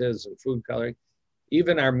additives and food coloring?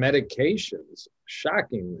 Even our medications,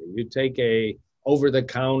 shockingly, you take a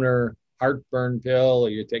over-the-counter heartburn pill, or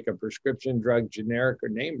you take a prescription drug, generic or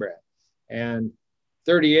name brand, and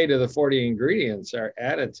 38 of the 40 ingredients are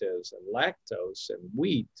additives and lactose and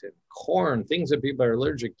wheat and corn, things that people are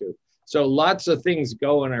allergic to. So lots of things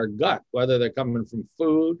go in our gut, whether they're coming from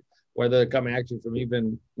food, whether they're coming actually from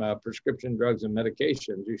even prescription drugs and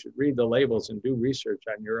medications. You should read the labels and do research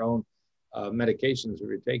on your own medications if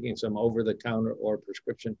you're taking some over-the-counter or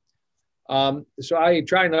prescription. So I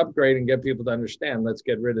try and upgrade and get people to understand, let's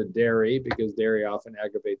get rid of dairy because dairy often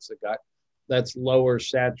aggravates the gut. Let's lower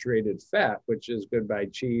saturated fat, which is good by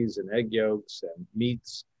cheese and egg yolks and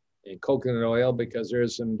meats and coconut oil, because there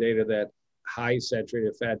is some data that high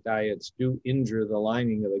saturated fat diets do injure the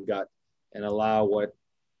lining of the gut and allow what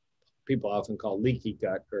people often call leaky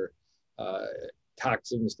gut or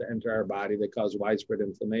toxins to enter our body that cause widespread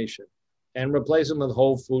inflammation. And replace them with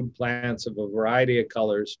whole food plants of a variety of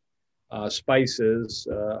colors, spices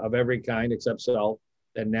of every kind except salt,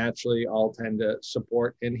 that naturally all tend to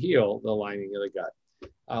support and heal the lining of the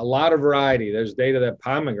gut. A lot of variety. There's data that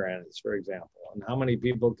pomegranates, for example, and how many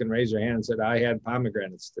people can raise their hands that I had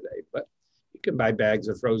pomegranates today? But you can buy bags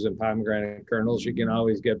of frozen pomegranate kernels. You can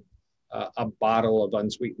always get a bottle of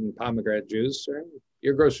unsweetened pomegranate juice, or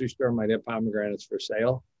your grocery store might have pomegranates for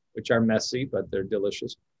sale, which are messy, but they're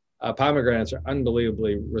delicious. Pomegranates are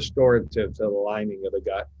unbelievably restorative to the lining of the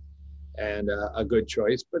gut and a good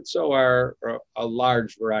choice, but so are a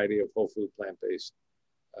large variety of whole food plant-based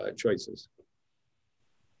choices.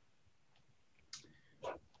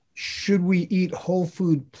 Should we eat whole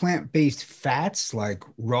food plant-based fats like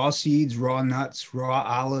raw seeds, raw nuts, raw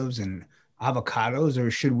olives, and avocados, or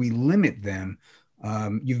should we limit them?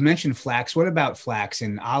 You've mentioned flax. What about flax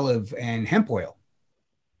and olive and hemp oil?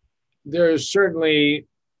 There's certainly,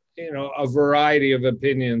 a variety of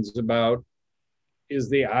opinions about, is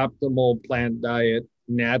the optimal plant diet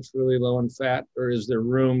naturally low in fat, or is there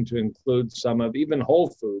room to include some of even whole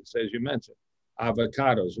foods, as you mentioned,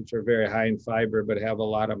 avocados, which are very high in fiber but have a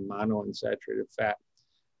lot of monounsaturated fat,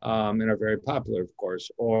 and are very popular, of course,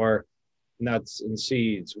 or nuts and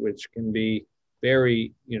seeds, which can be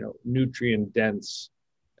very, nutrient dense,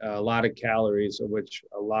 a lot of calories, of which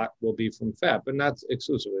a lot will be from fat, but not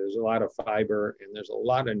exclusively. There's a lot of fiber and there's a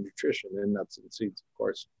lot of nutrition in nuts and seeds, of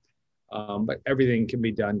course. But everything can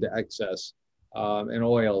be done to excess, and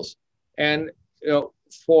oils. And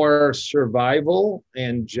for survival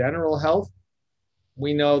and general health,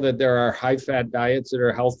 we know that there are high-fat diets that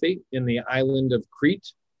are healthy. In the island of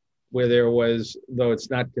Crete, where there was, though it's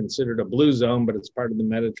not considered a blue zone, but it's part of the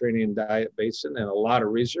Mediterranean diet basin and a lot of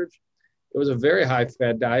research, it was a very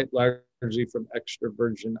high-fat diet, largely from extra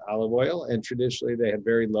virgin olive oil. And traditionally, they had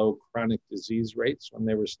very low chronic disease rates when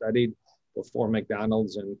they were studied before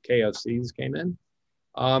McDonald's and KFCs came in.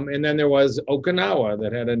 And then there was Okinawa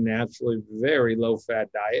that had a naturally very low-fat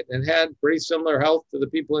diet and had pretty similar health to the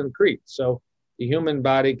people in Crete. So the human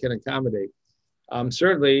body can accommodate.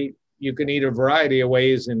 Certainly, you can eat a variety of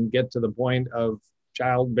ways and get to the point of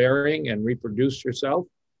childbearing and reproduce yourself.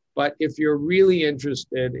 But if you're really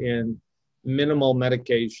interested in minimal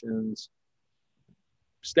medications,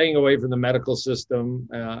 staying away from the medical system,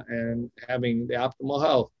 and having the optimal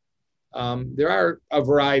health, there are a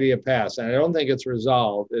variety of paths, and I don't think it's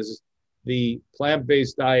resolved. Is the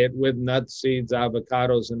plant-based diet with nuts, seeds,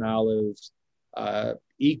 avocados, and olives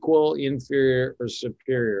equal, inferior, or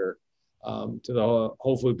superior to the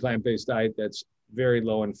whole food plant-based diet that's very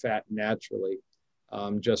low in fat naturally,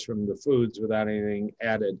 just from the foods without anything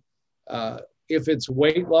added? If it's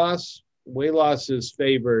weight loss is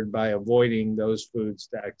favored by avoiding those foods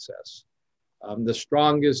to excess. The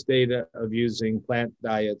strongest data of using plant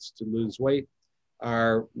diets to lose weight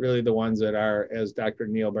are really the ones that are, as Dr.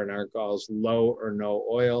 Neil Barnard calls, low or no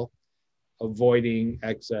oil, avoiding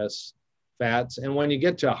excess fats. And when you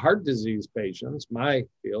get to heart disease patients, my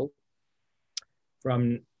field,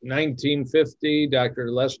 from 1950,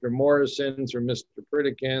 Dr. Lester Morrison's or Mr.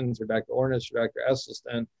 Pritikin's or Dr. Ornish or Dr.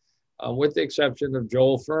 Esselstyn, with the exception of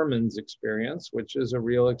Joel Furman's experience, which is a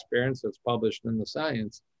real experience that's published in the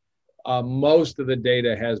Science, most of the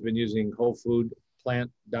data has been using whole food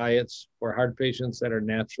plant diets for heart patients that are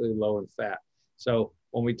naturally low in fat. So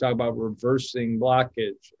when we talk about reversing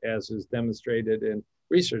blockage, as is demonstrated in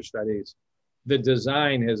research studies, the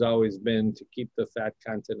design has always been to keep the fat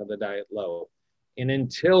content of the diet low. And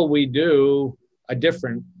until we do a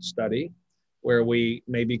different study where we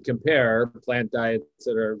maybe compare plant diets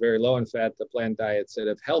that are very low in fat to plant diets that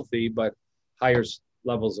have healthy but higher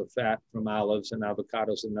levels of fat from olives and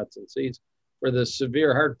avocados and nuts and seeds, for the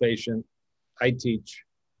severe heart patient, I teach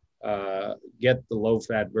get the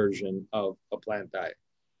low-fat version of a plant diet.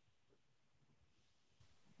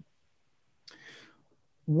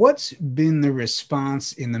 What's been the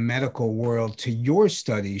response in the medical world to your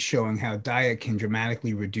studies showing how diet can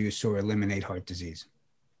dramatically reduce or eliminate heart disease?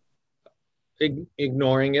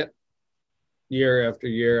 Ignoring it year after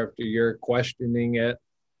year after year, questioning it,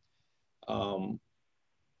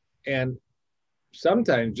 and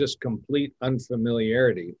sometimes just complete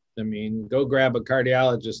unfamiliarity. I mean, go grab a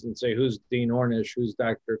cardiologist and say, who's Dean Ornish, who's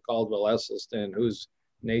Dr. Caldwell Esselstyn, who's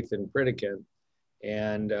Nathan Pritikin?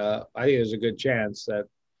 And I think there's a good chance that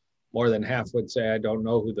more than half would say, I don't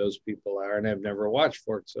know who those people are and I've never watched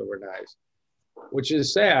Forks Over Knives, which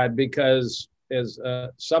is sad because, as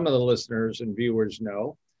some of the listeners and viewers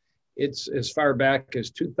know, it's as far back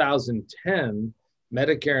as 2010,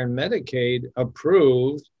 Medicare and Medicaid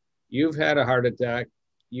approved, you've had a heart attack,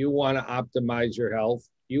 you want to optimize your health,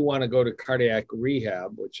 you want to go to cardiac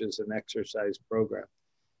rehab, which is an exercise program.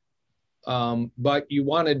 But you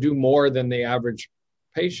want to do more than the average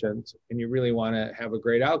patient, and you really want to have a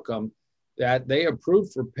great outcome, that they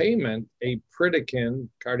approved for payment a Pritikin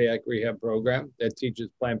cardiac rehab program that teaches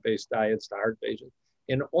plant-based diets to heart patients,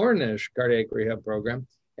 an Ornish cardiac rehab program,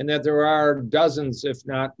 and that there are dozens, if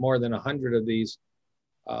not more than 100 of these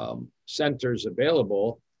centers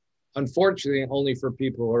available, unfortunately only for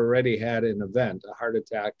people who already had an event, a heart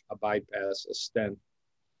attack, a bypass, a stent,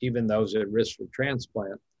 even those at risk for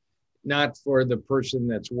transplant. Not for the person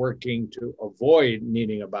that's working to avoid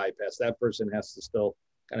needing a bypass. That person has to still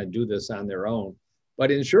kind of do this on their own. But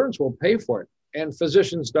insurance will pay for it. And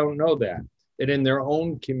physicians don't know that in their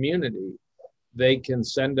own community, they can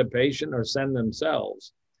send a patient or send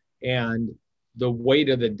themselves and the weight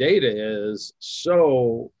of the data is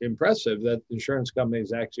so impressive that insurance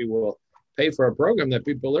companies actually will pay for a program that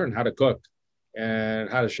people learn how to cook and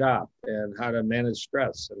how to shop and how to manage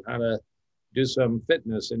stress and how to do some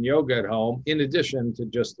fitness and yoga at home, in addition to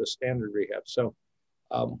just the standard rehab. So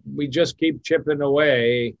we just keep chipping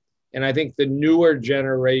away. And I think the newer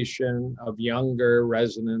generation of younger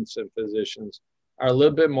residents and physicians are a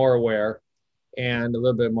little bit more aware and a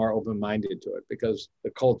little bit more open-minded to it, because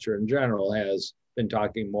the culture in general has been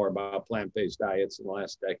talking more about plant-based diets in the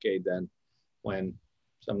last decade than when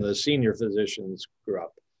some of the senior physicians grew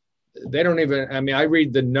up. They don't even, I mean, I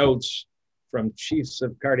read the notes from chiefs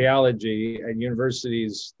of cardiology at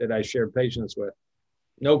universities that I share patients with.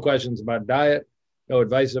 No questions about diet, no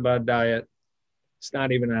advice about diet. It's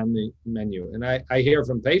not even on the menu. And I hear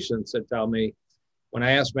from patients that tell me, when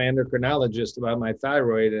I asked my endocrinologist about my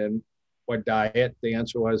thyroid and what diet, the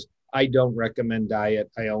answer was, I don't recommend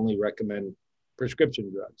diet. I only recommend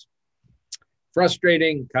prescription drugs.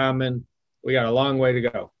 Frustrating, common. We got a long way to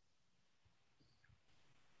go.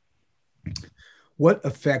 What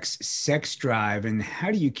affects sex drive, and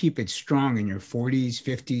how do you keep it strong in your 40s,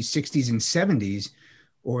 50s, 60s, and 70s?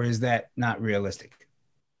 Or is that not realistic?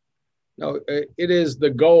 No, it is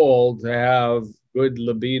the goal to have good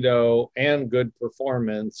libido and good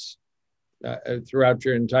performance throughout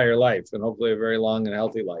your entire life, and hopefully a very long and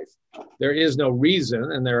healthy life. There is no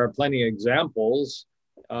reason, and there are plenty of examples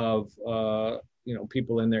of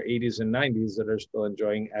people in their 80s and 90s that are still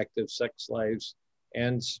enjoying active sex lives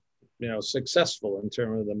and successful in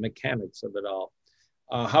terms of the mechanics of it all.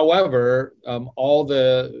 However, all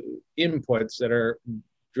the inputs that are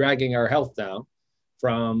dragging our health down,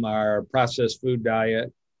 from our processed food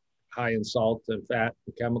diet, high in salt and fat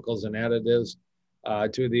and chemicals and additives,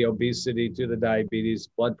 to the obesity, to the diabetes,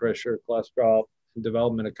 blood pressure, cholesterol, and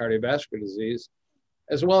development of cardiovascular disease,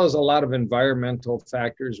 as well as a lot of environmental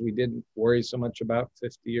factors we didn't worry so much about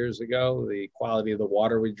 50 years ago, the quality of the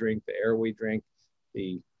water we drink, the air we drink,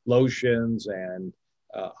 the lotions and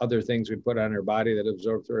other things we put on our body that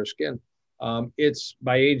absorb through our skin. It's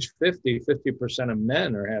by age 50, 50% of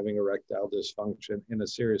men are having erectile dysfunction in a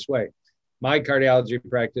serious way. My cardiology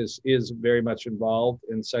practice is very much involved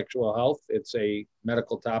in sexual health. It's a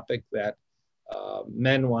medical topic that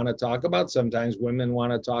men want to talk about. Sometimes women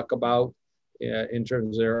want to talk about in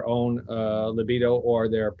terms of their own libido or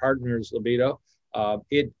their partner's libido.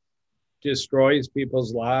 It destroys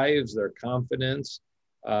people's lives, their confidence.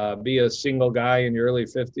 Be a single guy in your early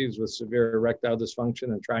 50s with severe erectile dysfunction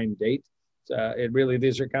and try and date.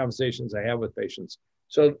 These are conversations I have with patients.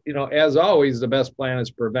 So, as always, the best plan is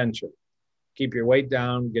prevention. Keep your weight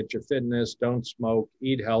down, get your fitness, don't smoke,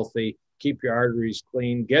 eat healthy, keep your arteries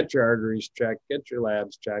clean, get your arteries checked, get your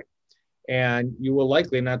labs checked, and you will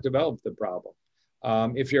likely not develop the problem.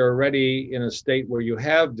 If you're already in a state where you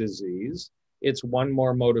have disease, it's one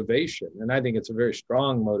more motivation. And I think it's a very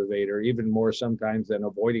strong motivator, even more sometimes than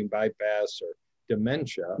avoiding bypass or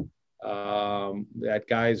dementia, that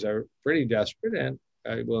guys are pretty desperate, and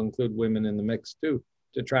I will include women in the mix too,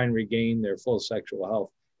 to try and regain their full sexual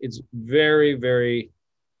health. It's very, very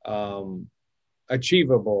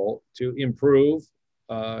achievable to improve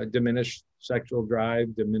diminished sexual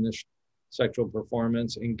drive, diminished sexual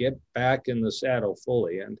performance, and get back in the saddle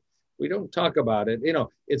fully. And we don't talk about it.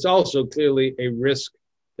 It's also clearly a risk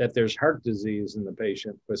that there's heart disease in the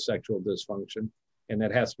patient with sexual dysfunction, and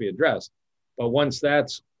that has to be addressed. But once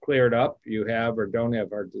that's cleared up, you have or don't have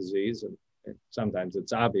heart disease, and sometimes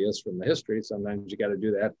it's obvious from the history. Sometimes you got to do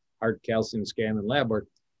that heart calcium scan and lab work.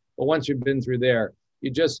 But once you've been through there,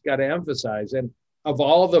 you just got to emphasize. And of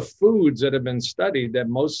all the foods that have been studied that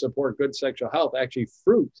most support good sexual health, actually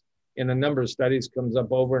fruit in a number of studies comes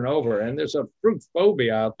up over and over. And there's a fruit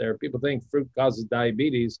phobia out there. People think fruit causes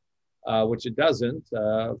diabetes, which it doesn't.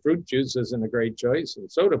 Fruit juice isn't a great choice,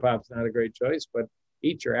 and soda pop's not a great choice, but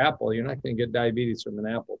eat your apple. You're not going to get diabetes from an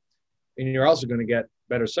apple. And you're also going to get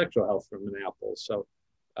better sexual health from an apple. So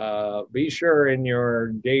be sure in your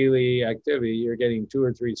daily activity, you're getting 2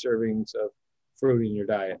 or 3 servings of fruit in your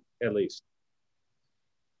diet, at least.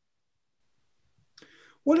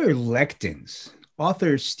 What are lectins?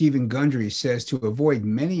 Author Stephen Gundry says to avoid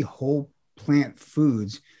many whole plant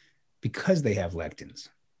foods because they have lectins.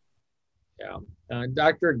 Yeah.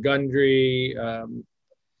 Dr. Gundry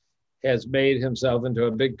has made himself into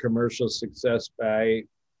a big commercial success by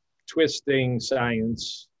twisting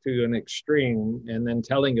science to an extreme and then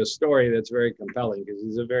telling a story that's very compelling, because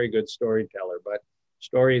he's a very good storyteller. But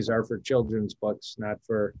stories are for children's books, not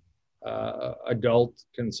for adult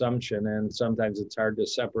consumption, and sometimes it's hard to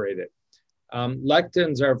separate it.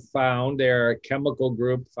 Lectins are found, they're a chemical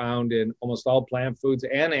group found in almost all plant foods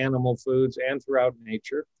and animal foods and throughout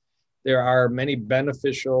nature. There are many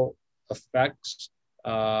beneficial effects.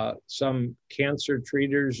 Some cancer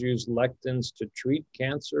treaters use lectins to treat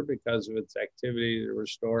cancer because of its activity to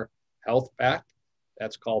restore health back.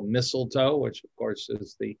 That's called mistletoe, which of course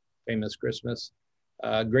is the famous Christmas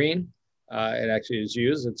green. It actually is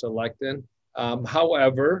used, it's a lectin.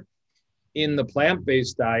 However, in the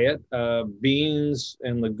plant-based diet, beans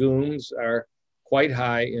and legumes are quite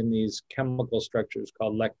high in these chemical structures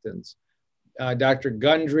called lectins. Dr.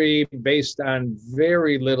 Gundry, based on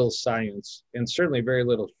very little science, and certainly very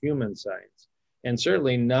little human science, and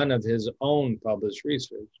certainly none of his own published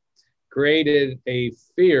research, created a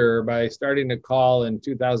fear by starting to call in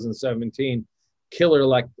 2017 killer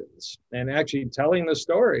lectins, and actually telling the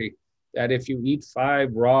story that if you eat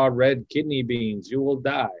 5 raw red kidney beans, you will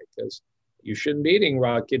die, because you shouldn't be eating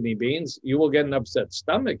raw kidney beans. You will get an upset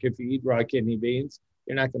stomach if you eat raw kidney beans.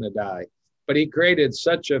 You're not going to die. But he created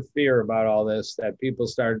such a fear about all this that people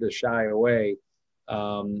started to shy away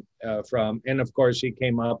from. And of course, he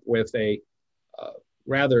came up with a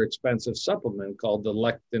rather expensive supplement called the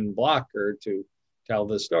lectin blocker to tell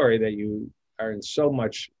the story that you are in so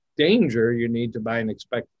much danger, you need to buy an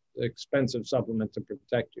expensive supplement to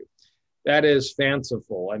protect you. That is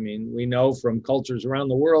fanciful. I mean, we know from cultures around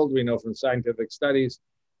the world, we know from scientific studies,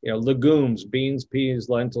 legumes, beans, peas,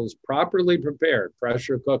 lentils, properly prepared,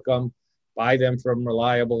 pressure cook them, buy them from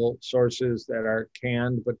reliable sources that are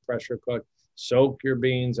canned but pressure cooked, soak your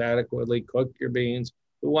beans adequately, cook your beans.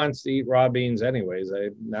 Who wants to eat raw beans anyways?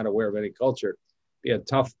 I'm not aware of any culture. Be a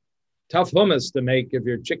tough hummus to make if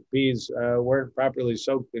your chickpeas weren't properly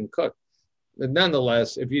soaked and cooked. But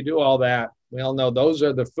nonetheless, if you do all that, we all know those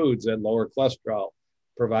are the foods that lower cholesterol,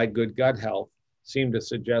 provide good gut health, seem to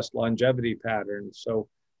suggest longevity patterns. So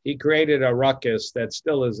he created a ruckus that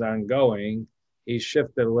still is ongoing. He's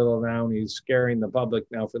shifted a little now, and he's scaring the public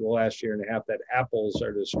now for the last year and a half that apples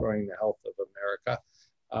are destroying the health of America.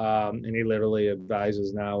 And he literally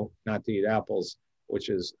advises now not to eat apples, which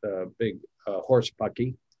is a big horse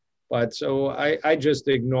pucky. But so I just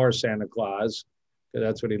ignore Santa Claus, because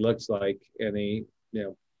that's what he looks like. And he,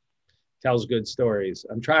 tells good stories.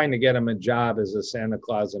 I'm trying to get him a job as a Santa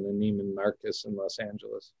Claus in a Neiman Marcus in Los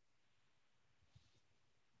Angeles.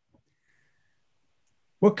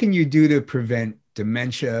 What can you do to prevent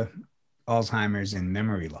dementia, Alzheimer's, and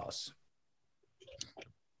memory loss?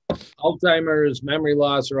 Alzheimer's, memory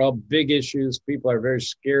loss are all big issues. People are very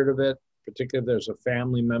scared of it, particularly if there's a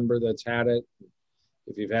family member that's had it.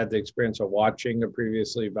 If you've had the experience of watching a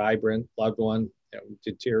previously vibrant loved one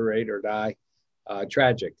deteriorate or die,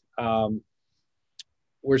 tragic.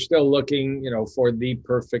 We're still looking, for the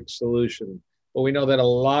perfect solution. But we know that a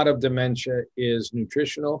lot of dementia is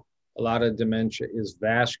nutritional. A lot of dementia is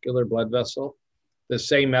vascular, blood vessel. The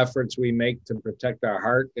same efforts we make to protect our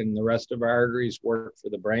heart and the rest of our arteries work for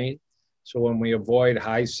the brain. So when we avoid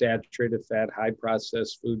high saturated fat, high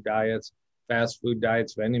processed food diets, fast food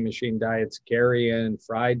diets, vending machine diets, carry in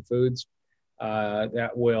fried foods,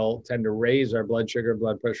 that will tend to raise our blood sugar,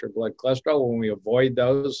 blood pressure, blood cholesterol. When we avoid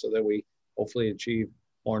those so that we hopefully achieve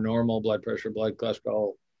more normal blood pressure, blood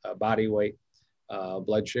cholesterol, body weight,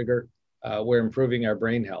 blood sugar, we're improving our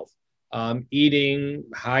brain health. Eating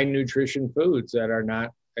high nutrition foods that are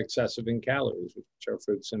not excessive in calories, which are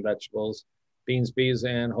fruits and vegetables, beans, peas,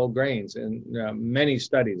 and whole grains. And many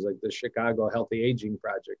studies like the Chicago Healthy Aging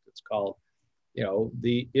Project, it's called,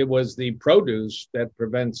 it was the produce that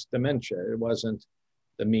prevents dementia. It wasn't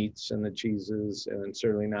the meats and the cheeses, and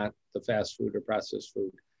certainly not the fast food or processed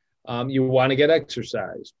food. You want to get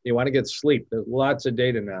exercise. You want to get sleep. There's lots of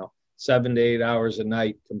data now. 7 to 8 hours a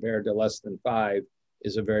night compared to less than 5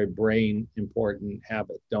 is a very brain important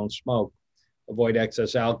habit. Don't smoke. Avoid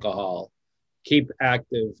excess alcohol. Keep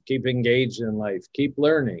active. Keep engaged in life. Keep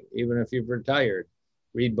learning, even if you've retired.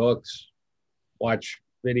 Read books. Watch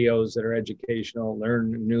videos that are educational.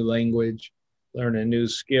 Learn a new language. Learn a new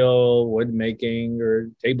skill, wood making or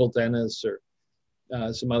table tennis or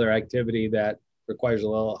some other activity that requires a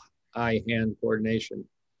little eye-hand coordination.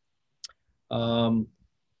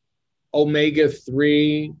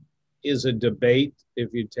 Omega-3 is a debate.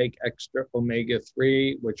 If you take extra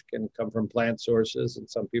omega-3, which can come from plant sources, and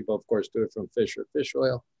some people, of course, do it from fish or fish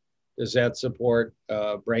oil, does that support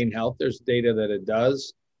brain health? There's data that it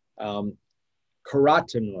does.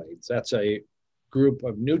 Carotenoids, that's a group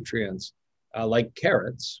of nutrients like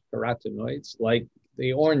carrots, carotenoids, like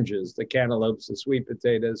the oranges, the cantaloupes, the sweet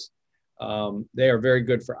potatoes. They are very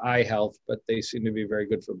good for eye health, but they seem to be very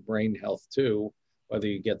good for brain health too, whether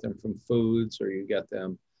you get them from foods or you get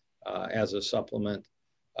them as a supplement.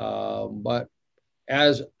 But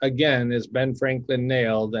as again, as Ben Franklin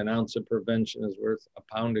nailed, an ounce of prevention is worth a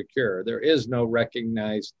pound of cure. There is no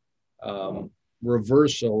recognized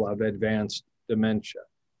reversal of advanced dementia.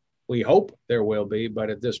 We hope there will be, but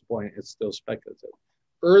at this point, it's still speculative.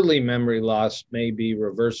 Early memory loss may be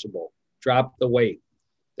reversible. Drop the weight.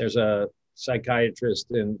 There's a psychiatrist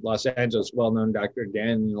in Los Angeles, well-known Dr.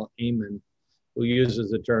 Daniel Amen, who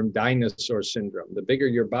uses the term dinosaur syndrome. The bigger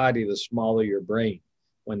your body, the smaller your brain,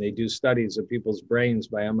 when they do studies of people's brains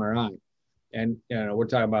by MRI. And we're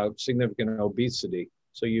talking about significant obesity.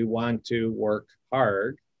 So you want to work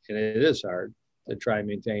hard, and it is hard, to try and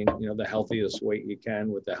maintain the healthiest weight you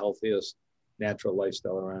can with the healthiest natural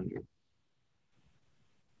lifestyle around you.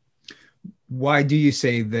 Why do you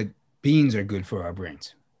say that beans are good for our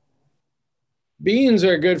brains? Beans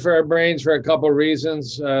are good for our brains for a couple of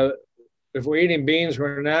reasons. If we're eating beans,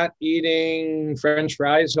 we're not eating French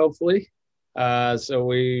fries, hopefully. So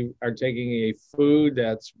we are taking a food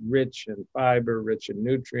that's rich in fiber, rich in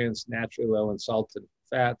nutrients, naturally low in salt and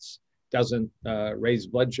fats, doesn't raise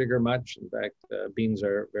blood sugar much. In fact, beans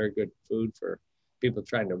are very good food for people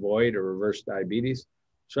trying to avoid or reverse diabetes.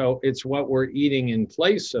 So it's what we're eating in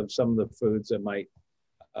place of some of the foods that might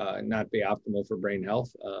not be optimal for brain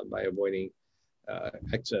health by avoiding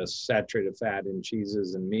excess saturated fat in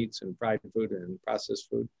cheeses and meats and fried food and processed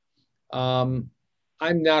food.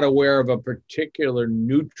 I'm not aware of a particular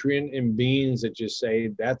nutrient in beans that you say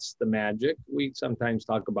that's the magic. We sometimes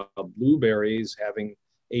talk about blueberries having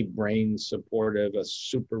a brain supportive, a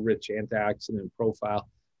super rich antioxidant profile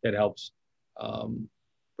that helps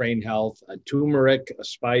brain health. A turmeric, a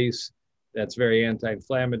spice that's very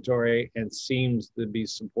anti-inflammatory and seems to be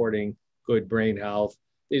supporting good brain health.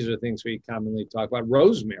 These are things we commonly talk about.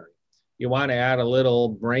 Rosemary. You want to add a little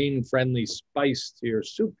brain-friendly spice to your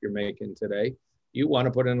soup you're making today. You want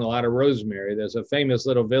to put in a lot of rosemary. There's a famous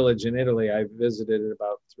little village in Italy I visited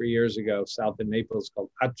about 3 years ago, south of Naples, called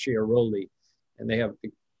Acciaroli, and they have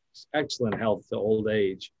excellent health to old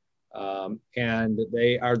age. And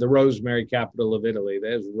they are the rosemary capital of Italy.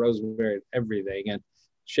 There's rosemary in everything. And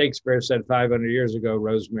Shakespeare said 500 years ago,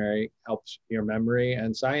 rosemary helps your memory,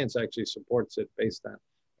 and science actually supports it based on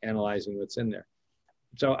analyzing what's in there.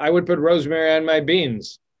 So I would put rosemary on my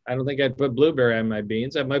beans. I don't think I'd put blueberry on my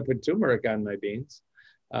beans. I might put turmeric on my beans,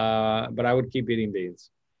 but I would keep eating beans.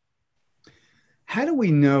 How do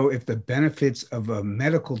we know if the benefits of a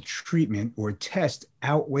medical treatment or test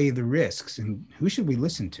outweigh the risks, and who should we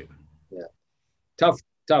listen to? Yeah, tough.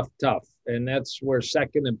 And that's where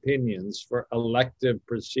second opinions for elective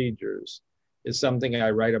procedures is something I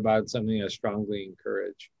write about, something I strongly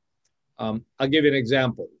encourage. I'll give you an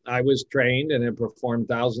example. I was trained and have performed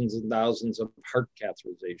thousands and thousands of heart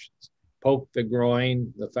catheterizations. Poke the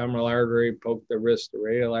groin, the femoral artery, poke the wrist, the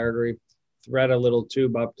radial artery, thread a little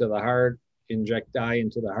tube up to the heart, inject dye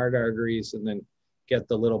into the heart arteries, and then get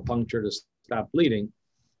the little puncture to stop bleeding.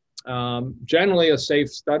 Generally a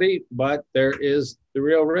safe study, but there is the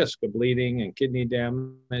real risk of bleeding and kidney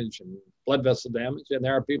damage and blood vessel damage. And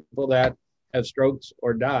there are people that have strokes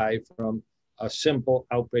or die from a simple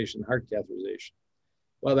outpatient heart catheterization.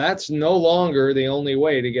 Well, that's no longer the only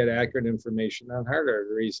way to get accurate information on heart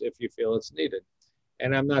arteries if you feel it's needed.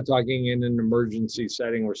 And I'm not talking in an emergency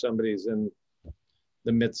setting where somebody's in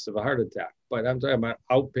the midst of a heart attack, but I'm talking about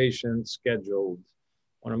outpatient scheduled.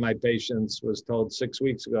 One of my patients was told 6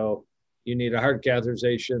 weeks ago, you need a heart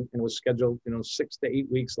catheterization, and was scheduled 6 to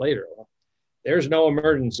 8 weeks later. Well, there's no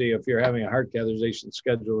emergency if you're having a heart catheterization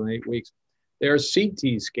scheduled in 8 weeks. There are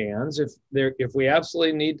CT scans. If we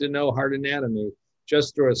absolutely need to know heart anatomy,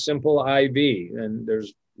 just through a simple IV, and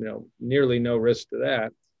there's nearly no risk to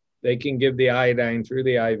that, they can give the iodine through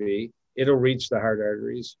the IV. It'll reach the heart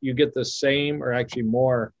arteries. You get the same or actually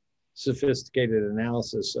more sophisticated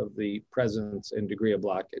analysis of the presence and degree of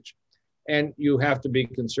blockage. And you have to be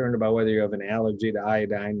concerned about whether you have an allergy to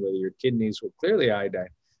iodine, whether your kidneys will clear the iodine,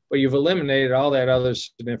 but you've eliminated all that other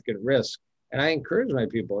significant risk. And I encourage my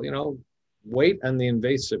people, wait on the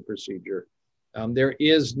invasive procedure. There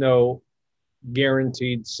is no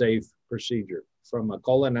guaranteed safe procedure, from a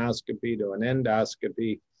colonoscopy to an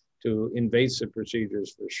endoscopy to invasive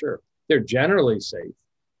procedures for sure. They're generally safe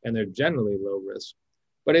and they're generally low risk,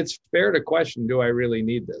 but it's fair to question, do I really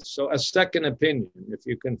need this? So a second opinion, if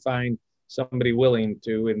you can find somebody willing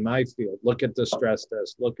to, in my field, look at the stress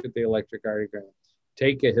test, look at the electrocardiogram,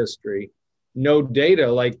 take a history, no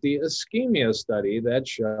data like the ischemia study that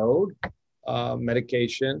showed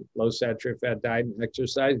medication, low saturated fat diet, and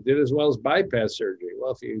exercise did as well as bypass surgery.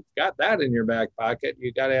 Well, if you've got that in your back pocket,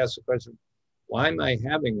 you got to ask the question, why am I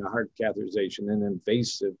having a heart catheterization, an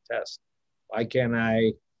invasive test? Why can't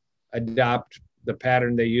I adopt the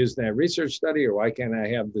pattern they used in that research study, or why can't I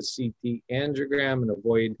have the CT angiogram and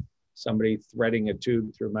avoid somebody threading a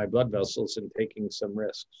tube through my blood vessels and taking some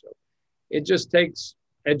risk? So it just takes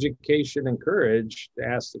education and courage to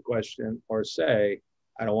ask the question or say,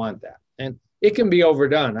 I don't want that. And it can be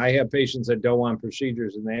overdone. I have patients that don't want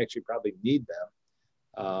procedures and they actually probably need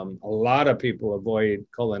them. A lot of people avoid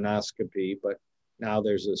colonoscopy, but now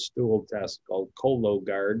there's a stool test called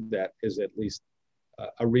Cologuard that is at least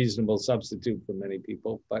a reasonable substitute for many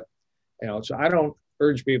people. But, so I don't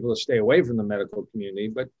urge people to stay away from the medical community,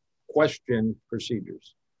 but question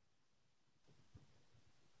procedures.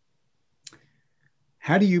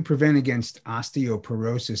 How do you prevent against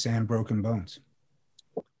osteoporosis and broken bones?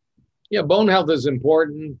 Yeah, bone health is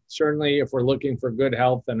important. Certainly, if we're looking for good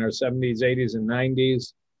health in our 70s, 80s, and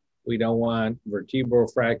 90s, we don't want vertebral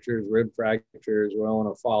fractures, rib fractures. We don't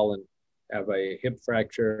want to fall and have a hip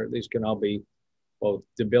fracture. These can all be both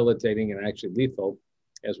debilitating and actually lethal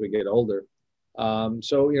as we get older.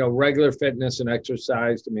 So, regular fitness and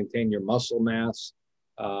exercise to maintain your muscle mass.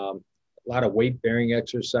 A lot of weight-bearing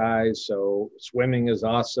exercise. So swimming is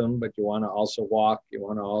awesome, but you want to also walk. You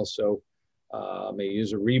want to also may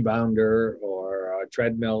use a rebounder or a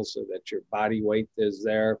treadmill so that your body weight is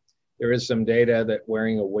there. There is some data that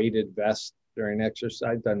wearing a weighted vest during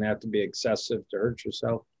exercise doesn't have to be excessive to hurt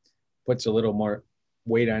yourself. Puts a little more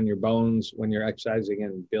weight on your bones when you're exercising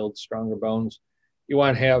and builds stronger bones. You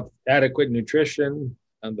want to have adequate nutrition,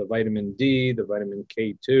 and the vitamin D, the vitamin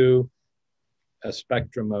K2, a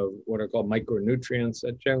spectrum of what are called micronutrients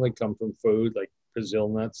that generally come from food, like Brazil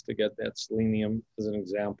nuts to get that selenium as an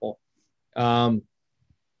example. And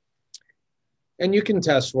you can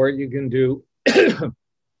test for it. You can do,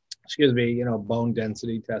 bone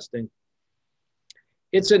density testing.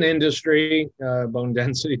 It's an industry, bone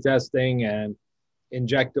density testing and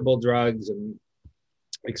injectable drugs and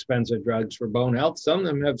expensive drugs for bone health. Some of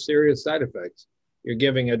them have serious side effects. You're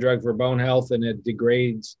giving a drug for bone health and it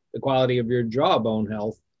degrades the quality of your jawbone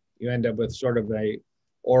health. You end up with sort of a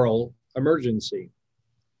oral emergency.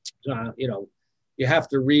 You have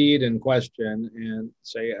to read and question and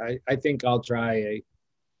say, I think I'll try a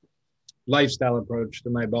lifestyle approach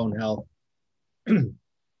to my bone health.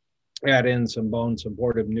 Add in some bone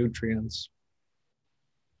supportive nutrients.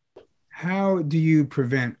 How do you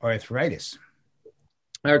prevent arthritis?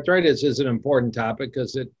 Arthritis is an important topic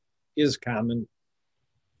because it is common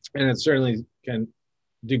and it certainly can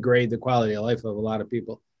degrade the quality of life of a lot of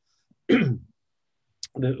people.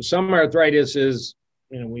 Some arthritis is,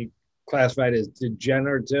 we classify it as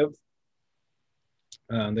degenerative.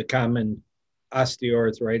 The common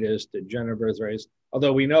osteoarthritis, degenerative arthritis,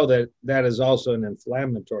 although we know that that is also an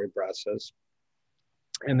inflammatory process.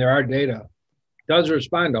 And there are data, does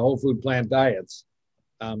respond to whole food plant diets.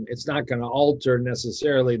 It's not going to alter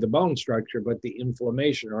necessarily the bone structure, but the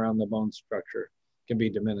inflammation around the bone structure can be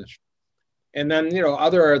diminished. And then,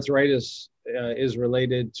 other arthritis is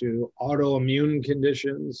related to autoimmune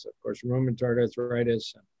conditions, of course, rheumatoid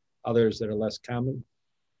arthritis, and others that are less common.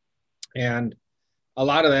 And a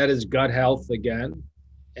lot of that is gut health again.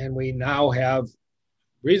 And we now have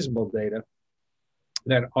reasonable data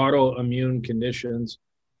that autoimmune conditions,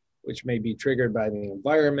 which may be triggered by the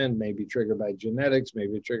environment, may be triggered by genetics, may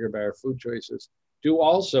be triggered by our food choices, do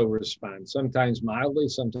also respond, sometimes mildly,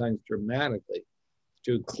 sometimes dramatically,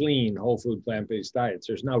 to clean whole food plant-based diets.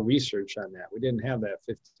 There's no research on that. We didn't have that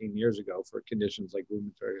 15 years ago for conditions like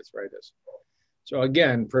rheumatoid arthritis. So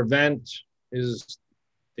again, prevent is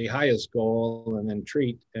the highest goal, and then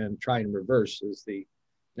treat and try and reverse is the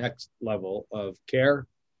next level of care.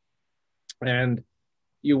 And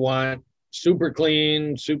you want super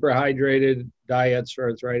clean, super hydrated diets for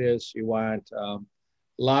arthritis. You want a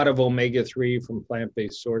lot of omega-3 from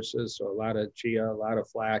plant-based sources. So a lot of chia, a lot of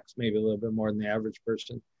flax, maybe a little bit more than the average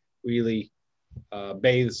person. Really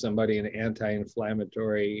bathe somebody in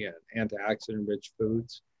anti-inflammatory and antioxidant-rich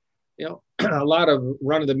foods. A lot of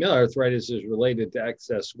run-of-the-mill arthritis is related to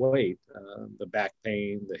excess weight, the back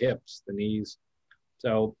pain, the hips, the knees.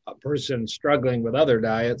 So a person struggling with other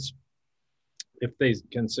diets, if they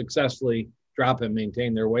can successfully drop and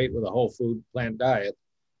maintain their weight with a whole food plant diet,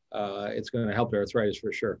 it's going to help their arthritis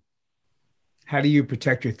for sure. How do you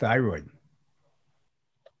protect your thyroid?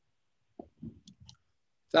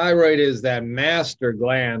 Thyroid is that master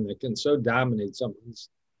gland that can so dominate someone's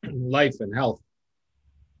life and health.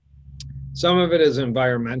 Some of it is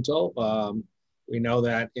environmental. We know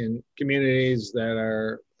that in communities that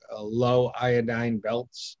are low iodine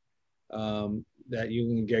belts, that you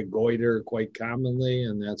can get goiter quite commonly,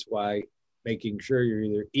 and that's why making sure you're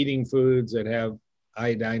either eating foods that have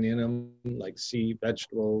iodine in them, like sea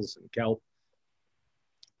vegetables and kelp,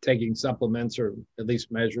 taking supplements or at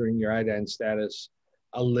least measuring your iodine status.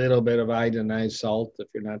 A little bit of iodinized salt, if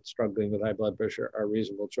you're not struggling with high blood pressure, are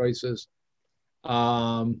reasonable choices.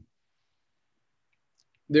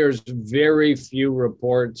 There's very few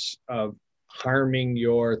reports of harming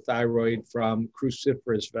your thyroid from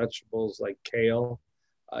cruciferous vegetables like kale.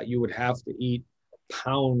 You would have to eat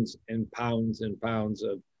pounds and pounds and pounds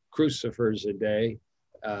of crucifers a day.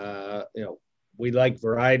 We like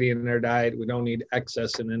variety in our diet. We don't need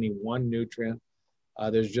excess in any one nutrient.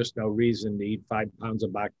 There's just no reason to eat 5 pounds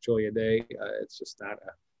of bok choy a day. It's just not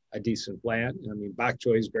a decent plan. I mean, bok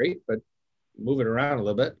choy is great, but move it around a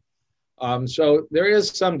little bit. So there is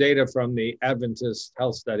some data from the Adventist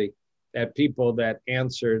Health Study that people that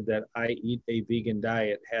answered that I eat a vegan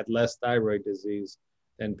diet had less thyroid disease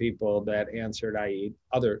than people that answered I eat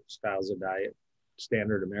other styles of diet,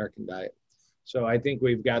 standard American diet. So I think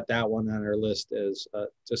we've got that one on our list as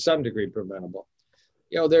to some degree preventable.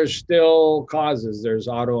 There's still causes. There's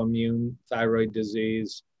autoimmune thyroid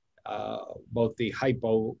disease, both the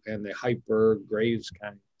hypo and the hyper Graves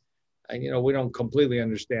kind. And, we don't completely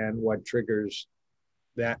understand what triggers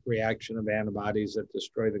that reaction of antibodies that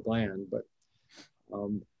destroy the gland. But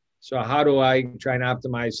so how do I try and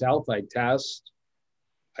optimize health? I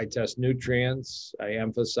test nutrients. I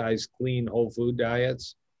emphasize clean whole food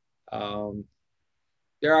diets.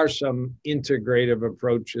 There are some integrative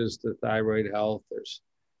approaches to thyroid health. There's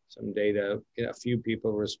some data, a few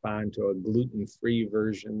people respond to a gluten-free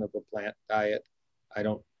version of a plant diet. I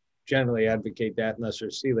don't generally advocate that unless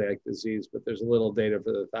there's celiac disease, but there's a little data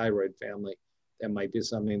for the thyroid family that might be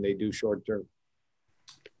something they do short term.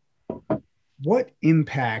 What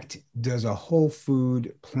impact does a whole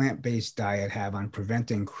food plant-based diet have on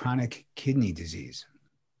preventing chronic kidney disease?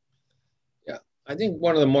 Yeah, I think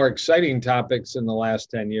one of the more exciting topics in the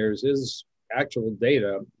last 10 years is actual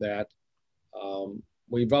data that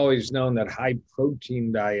we've always known that high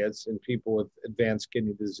protein diets in people with advanced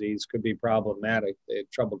kidney disease could be problematic. They have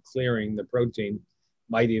trouble clearing the protein,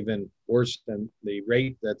 might even worsen the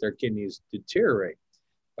rate that their kidneys deteriorate.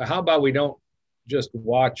 But how about we don't just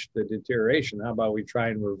watch the deterioration? How about we try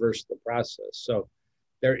and reverse the process? So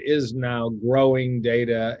there is now growing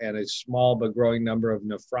data and a small but growing number of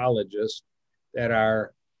nephrologists that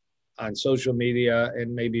are on social media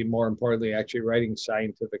and maybe more importantly, actually writing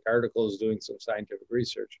scientific articles, doing some scientific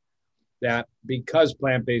research, that because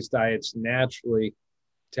plant-based diets naturally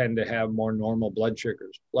tend to have more normal blood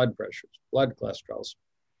sugars, blood pressures, blood cholesterols,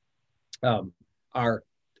 are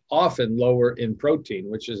often lower in protein,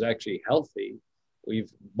 which is actually healthy.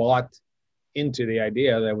 We've bought into the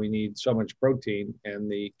idea that we need so much protein, and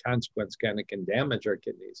the consequence kind of can damage our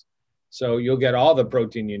kidneys. So you'll get all the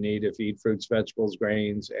protein you need if you eat fruits, vegetables,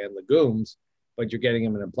 grains, and legumes, but you're getting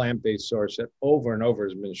them in a plant-based source that over and over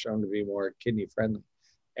has been shown to be more kidney friendly.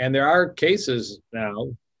 And there are cases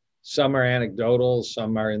now, some are anecdotal,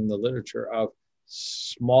 some are in the literature, of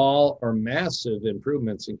small or massive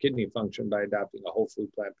improvements in kidney function by adopting a whole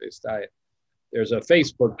food plant-based diet. There's a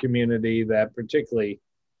Facebook community that particularly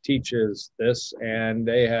teaches this, and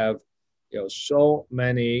they have so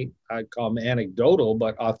many, I call them anecdotal,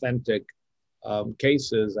 but authentic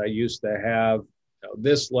cases. I used to have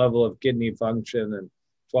this level of kidney function, and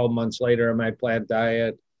 12 months later on my plant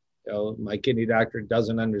diet, my kidney doctor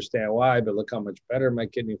doesn't understand why, but look how much better my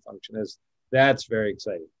kidney function is. That's very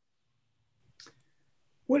exciting.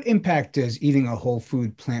 What impact does eating a whole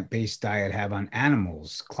food plant-based diet have on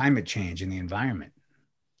animals, climate change, and the environment?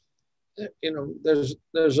 There's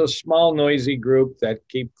a small noisy group that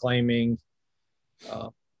keep claiming,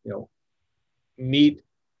 meat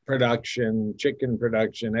production, chicken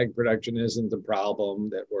production, egg production isn't the problem,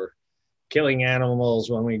 that we're killing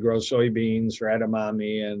animals when we grow soybeans for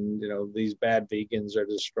edamame, and these bad vegans are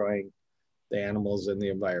destroying the animals and the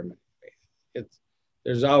environment.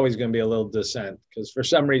 There's always going to be a little dissent, because for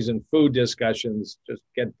some reason food discussions just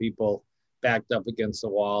get people backed up against the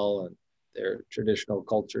wall and their traditional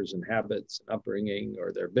cultures and habits and upbringing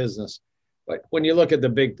or their business. But when you look at the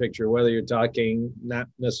big picture, whether you're talking not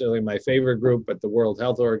necessarily my favorite group, but the World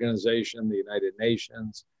Health Organization, the United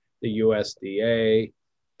Nations, the USDA,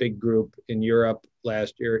 big group in Europe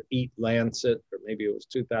last year, Eat Lancet, or maybe it was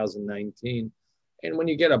 2019. And when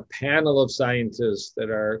you get a panel of scientists that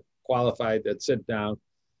are qualified, that sit down,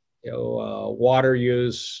 water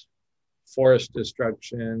use, forest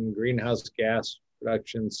destruction, greenhouse gas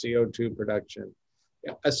production, CO2 production,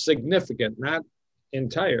 a significant, not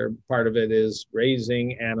entire part of it is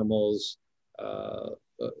raising animals,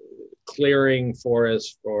 clearing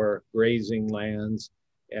forests for grazing lands,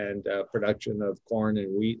 and production of corn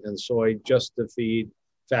and wheat and soy just to feed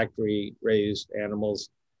factory raised animals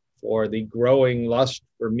for the growing lust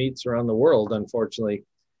for meats around the world. Unfortunately,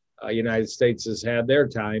 United States has had their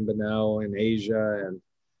time, but now in Asia and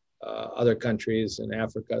other countries in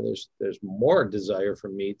Africa, there's more desire for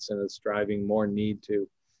meats, and it's driving more need to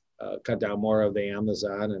cut down more of the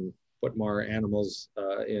Amazon and put more animals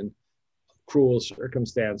in cruel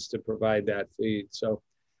circumstance to provide that feed. So,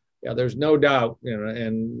 yeah, there's no doubt,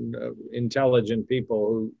 and intelligent people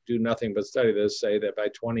who do nothing but study this say that by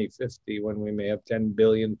 2050, when we may have 10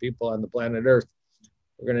 billion people on the planet Earth,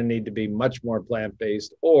 we're going to need to be much more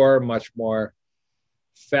plant-based or much more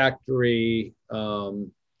factory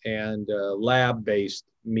and lab-based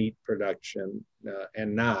meat production,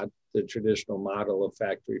 and not the traditional model of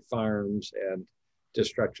factory farms and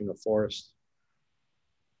destruction of forests.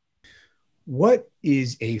 What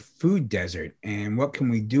is a food desert, and what can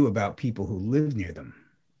we do about people who live near them?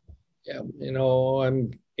 Yeah,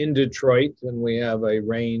 I'm in Detroit, and we have a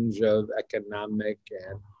range of economic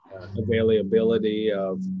and availability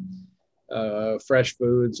of fresh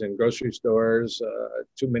foods in grocery stores.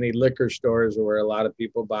 Too many liquor stores where a lot of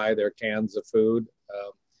people buy their cans of food.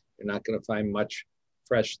 You're not going to find much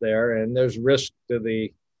fresh there, and there's risk to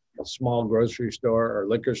the small grocery store or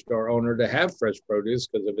liquor store owner to have fresh produce,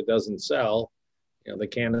 because if it doesn't sell, the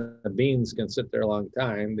can of beans can sit there a long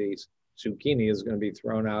time. The zucchini is going to be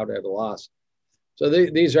thrown out at a loss. So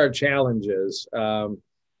these are challenges, and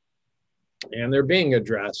they're being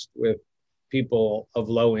addressed with people of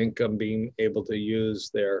low income being able to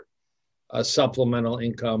use their supplemental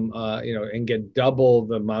income, and get double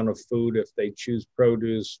the amount of food if they choose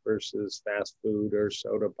produce versus fast food or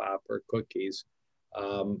soda pop or cookies.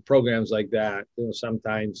 Programs like that,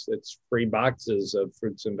 sometimes it's free boxes of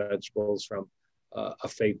fruits and vegetables from a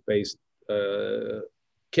faith-based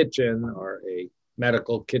kitchen or a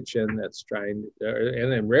medical kitchen that's trying, and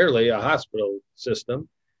then rarely a hospital system.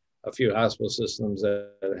 A few hospital systems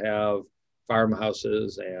that have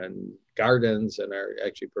farmhouses and gardens and are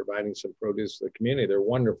actually providing some produce to the community. They're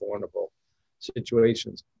wonderful, wonderful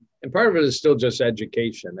situations. And part of it is still just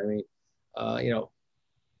education. I mean,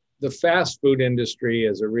 the fast food industry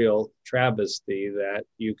is a real travesty that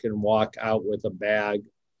you can walk out with a bag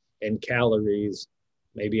and calories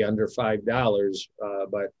maybe under $5,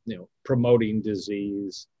 but promoting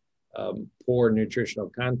disease, poor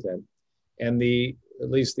nutritional content, and at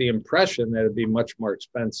least the impression that it'd be much more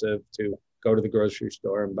expensive to go to the grocery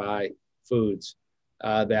store and buy foods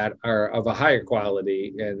that are of a higher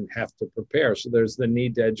quality and have to prepare. So there's the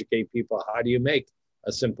need to educate people. How do you make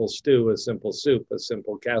a simple stew, a simple soup, a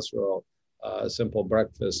simple casserole, a simple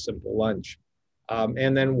breakfast, simple lunch?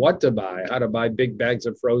 And then what to buy, how to buy big bags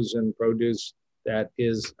of frozen produce that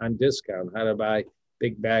is on discount, how to buy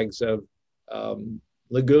big bags of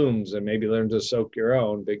legumes, and maybe learn to soak your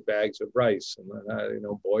own big bags of rice,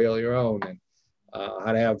 and boil your own, and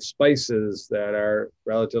how to have spices that are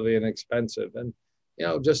relatively inexpensive, and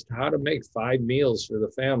just how to make 5 meals for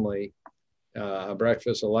the family, a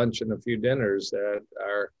breakfast, a lunch, and a few dinners that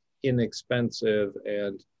are inexpensive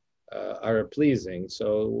and are pleasing.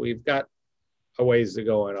 So we've got a ways to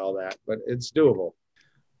go on all that, but it's doable.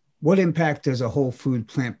 What impact does a whole food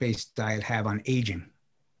plant-based diet have on aging?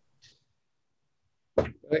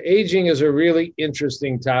 Aging is a really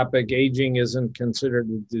interesting topic. Aging isn't considered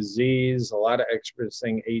a disease. A lot of experts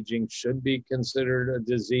think aging should be considered a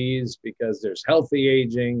disease because there's healthy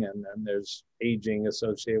aging, and then there's aging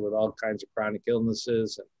associated with all kinds of chronic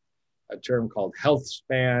illnesses, and a term called health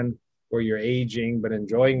span, where you're aging but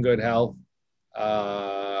enjoying good health.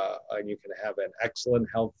 And you can have an excellent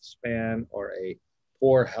health span or a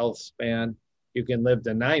poor health span. You can live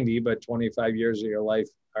to 90, but 25 years of your life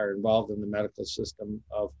are involved in the medical system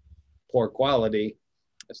of poor quality.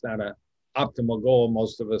 It's not an optimal goal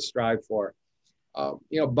most of us strive for.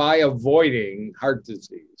 By avoiding heart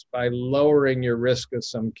disease, by lowering your risk of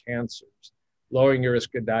some cancers, lowering your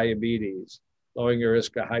risk of diabetes, lowering your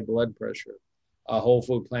risk of high blood pressure, a whole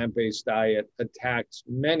food plant-based diet attacks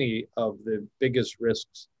many of the biggest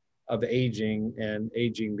risks of aging, and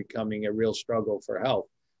aging becoming a real struggle for health.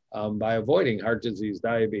 By avoiding heart disease,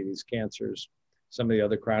 diabetes, cancers, some of the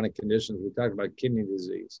other chronic conditions. We talked about kidney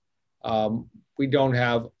disease. We don't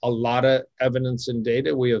have a lot of evidence and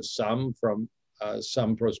data. We have some from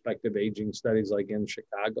some prospective aging studies like in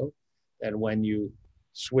Chicago. And when you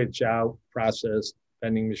switch out processed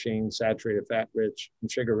vending machines, saturated fat-rich and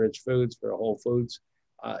sugar-rich foods for whole foods,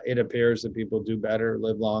 it appears that people do better,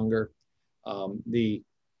 live longer. The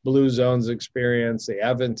Blue Zones experience, the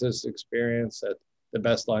Adventist experience, that the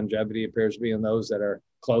best longevity appears to be in those that are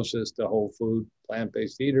closest to whole food,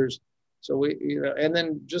 plant-based eaters. So and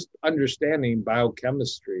then just understanding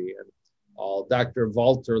biochemistry and Dr.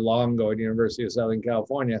 Walter Longo at the University of Southern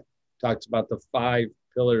California talks about the 5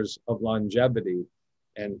 pillars of longevity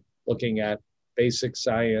and looking at basic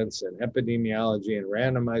science and epidemiology and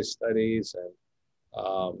randomized studies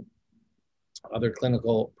and other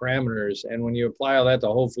clinical parameters. And when you apply all that to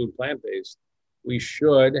whole food plant-based, we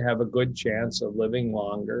should have a good chance of living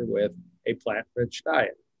longer with a plant-rich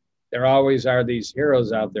diet. There always are these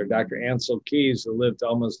heroes out there. Dr. Ansel Keys, who lived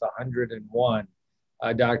almost 101.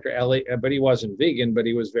 Dr. Elliot, but he wasn't vegan, but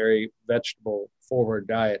he was very vegetable-forward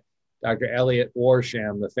diet. Dr. Elliot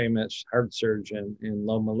Warsham, the famous heart surgeon in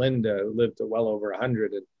Loma Linda, who lived to well over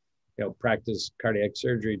 100 and practiced cardiac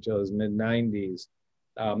surgery till his mid-90s.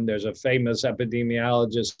 There's a famous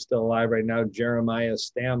epidemiologist still alive right now, Jeremiah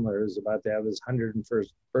Stamler, who's about to have his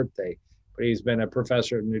 101st birthday. But he's been a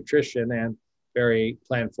professor of nutrition and very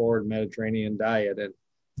plant-forward Mediterranean diet. And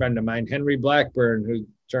a friend of mine, Henry Blackburn, who's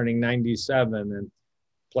turning 97 and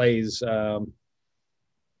plays,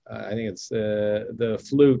 I think it's the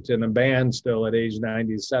flute in a band still at age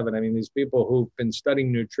 97. I mean, these people who've been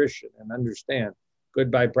studying nutrition and understand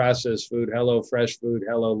goodbye processed food, hello fresh food,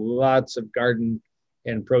 hello lots of garden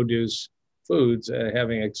and produce foods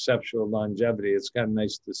having exceptional longevity. It's kind of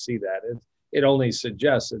nice to see that. It only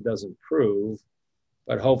suggests, it doesn't prove,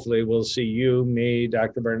 but hopefully we'll see you, me,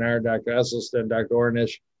 Dr. Bernard, Dr. Esselstyn, Dr.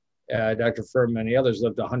 Ornish, Dr. Furman, many others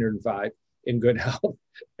lived 105 in good health,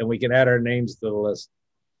 and we can add our names to the list.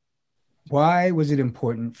 Why was it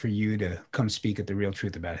important for you to come speak at the Real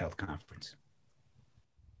Truth About Health conference?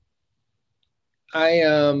 I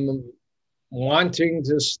am wanting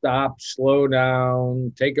to stop, slow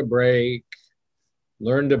down, take a break,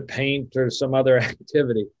 learn to paint or some other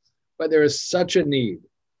activity. But there is such a need,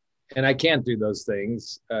 and I can't do those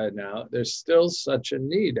things now. There's still such a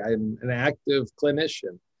need. I'm an active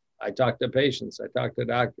clinician. I talk to patients, I talk to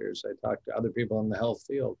doctors, I talk to other people in the health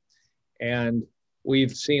field. And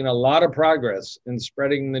we've seen a lot of progress in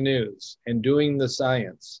spreading the news and doing the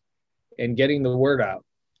science and getting the word out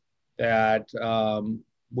that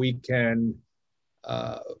we can,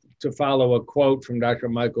 to follow a quote from Dr.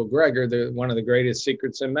 Michael Greger, one of the greatest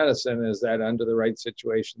secrets in medicine is that under the right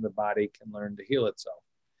situation, the body can learn to heal itself.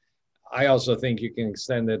 I also think you can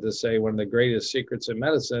extend it to say one of the greatest secrets in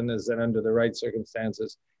medicine is that under the right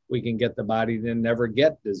circumstances, we can get the body to never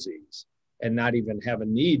get disease and not even have a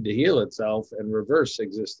need to heal itself and reverse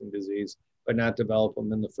existing disease, but not develop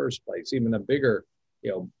them in the first place. Even a bigger,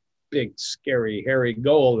 big, scary, hairy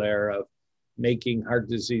goal there of making heart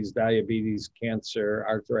disease, diabetes, cancer,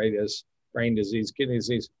 arthritis, brain disease, kidney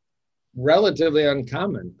disease, relatively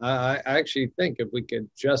uncommon. I actually think if we could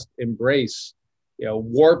just embrace,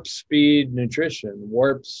 warp speed nutrition,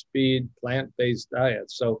 warp speed plant-based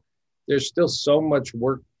diets. So there's still so much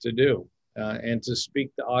work to do and to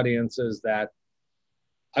speak to audiences that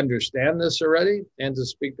understand this already and to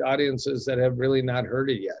speak to audiences that have really not heard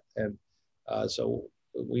it yet. And so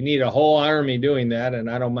we need a whole army doing that. And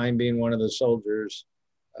I don't mind being one of the soldiers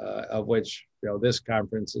of which, this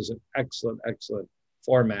conference is an excellent, excellent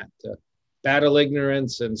format to battle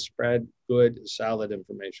ignorance and spread good, solid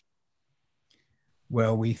information.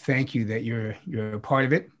 Well, we thank you that you're a part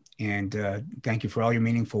of it. And thank you for all your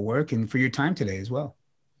meaningful work and for your time today as well.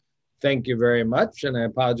 Thank you very much. And I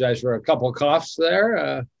apologize for a couple coughs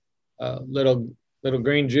there. Little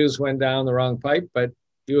green juice went down the wrong pipe, but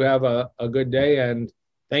you have a good day. And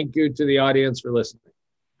thank you to the audience for listening.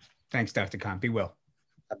 Thanks, Dr. Kahn. Be well.